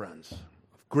darkness, friends,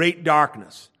 of great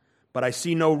darkness. But I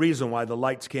see no reason why the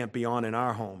lights can't be on in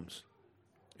our homes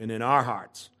and in our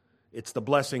hearts. It's the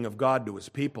blessing of God to his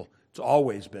people. It's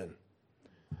always been.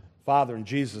 Father, in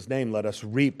Jesus' name, let us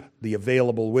reap the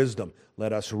available wisdom.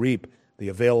 Let us reap the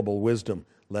available wisdom.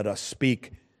 Let us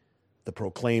speak the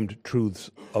proclaimed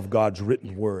truths of God's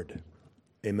written word.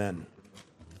 Amen.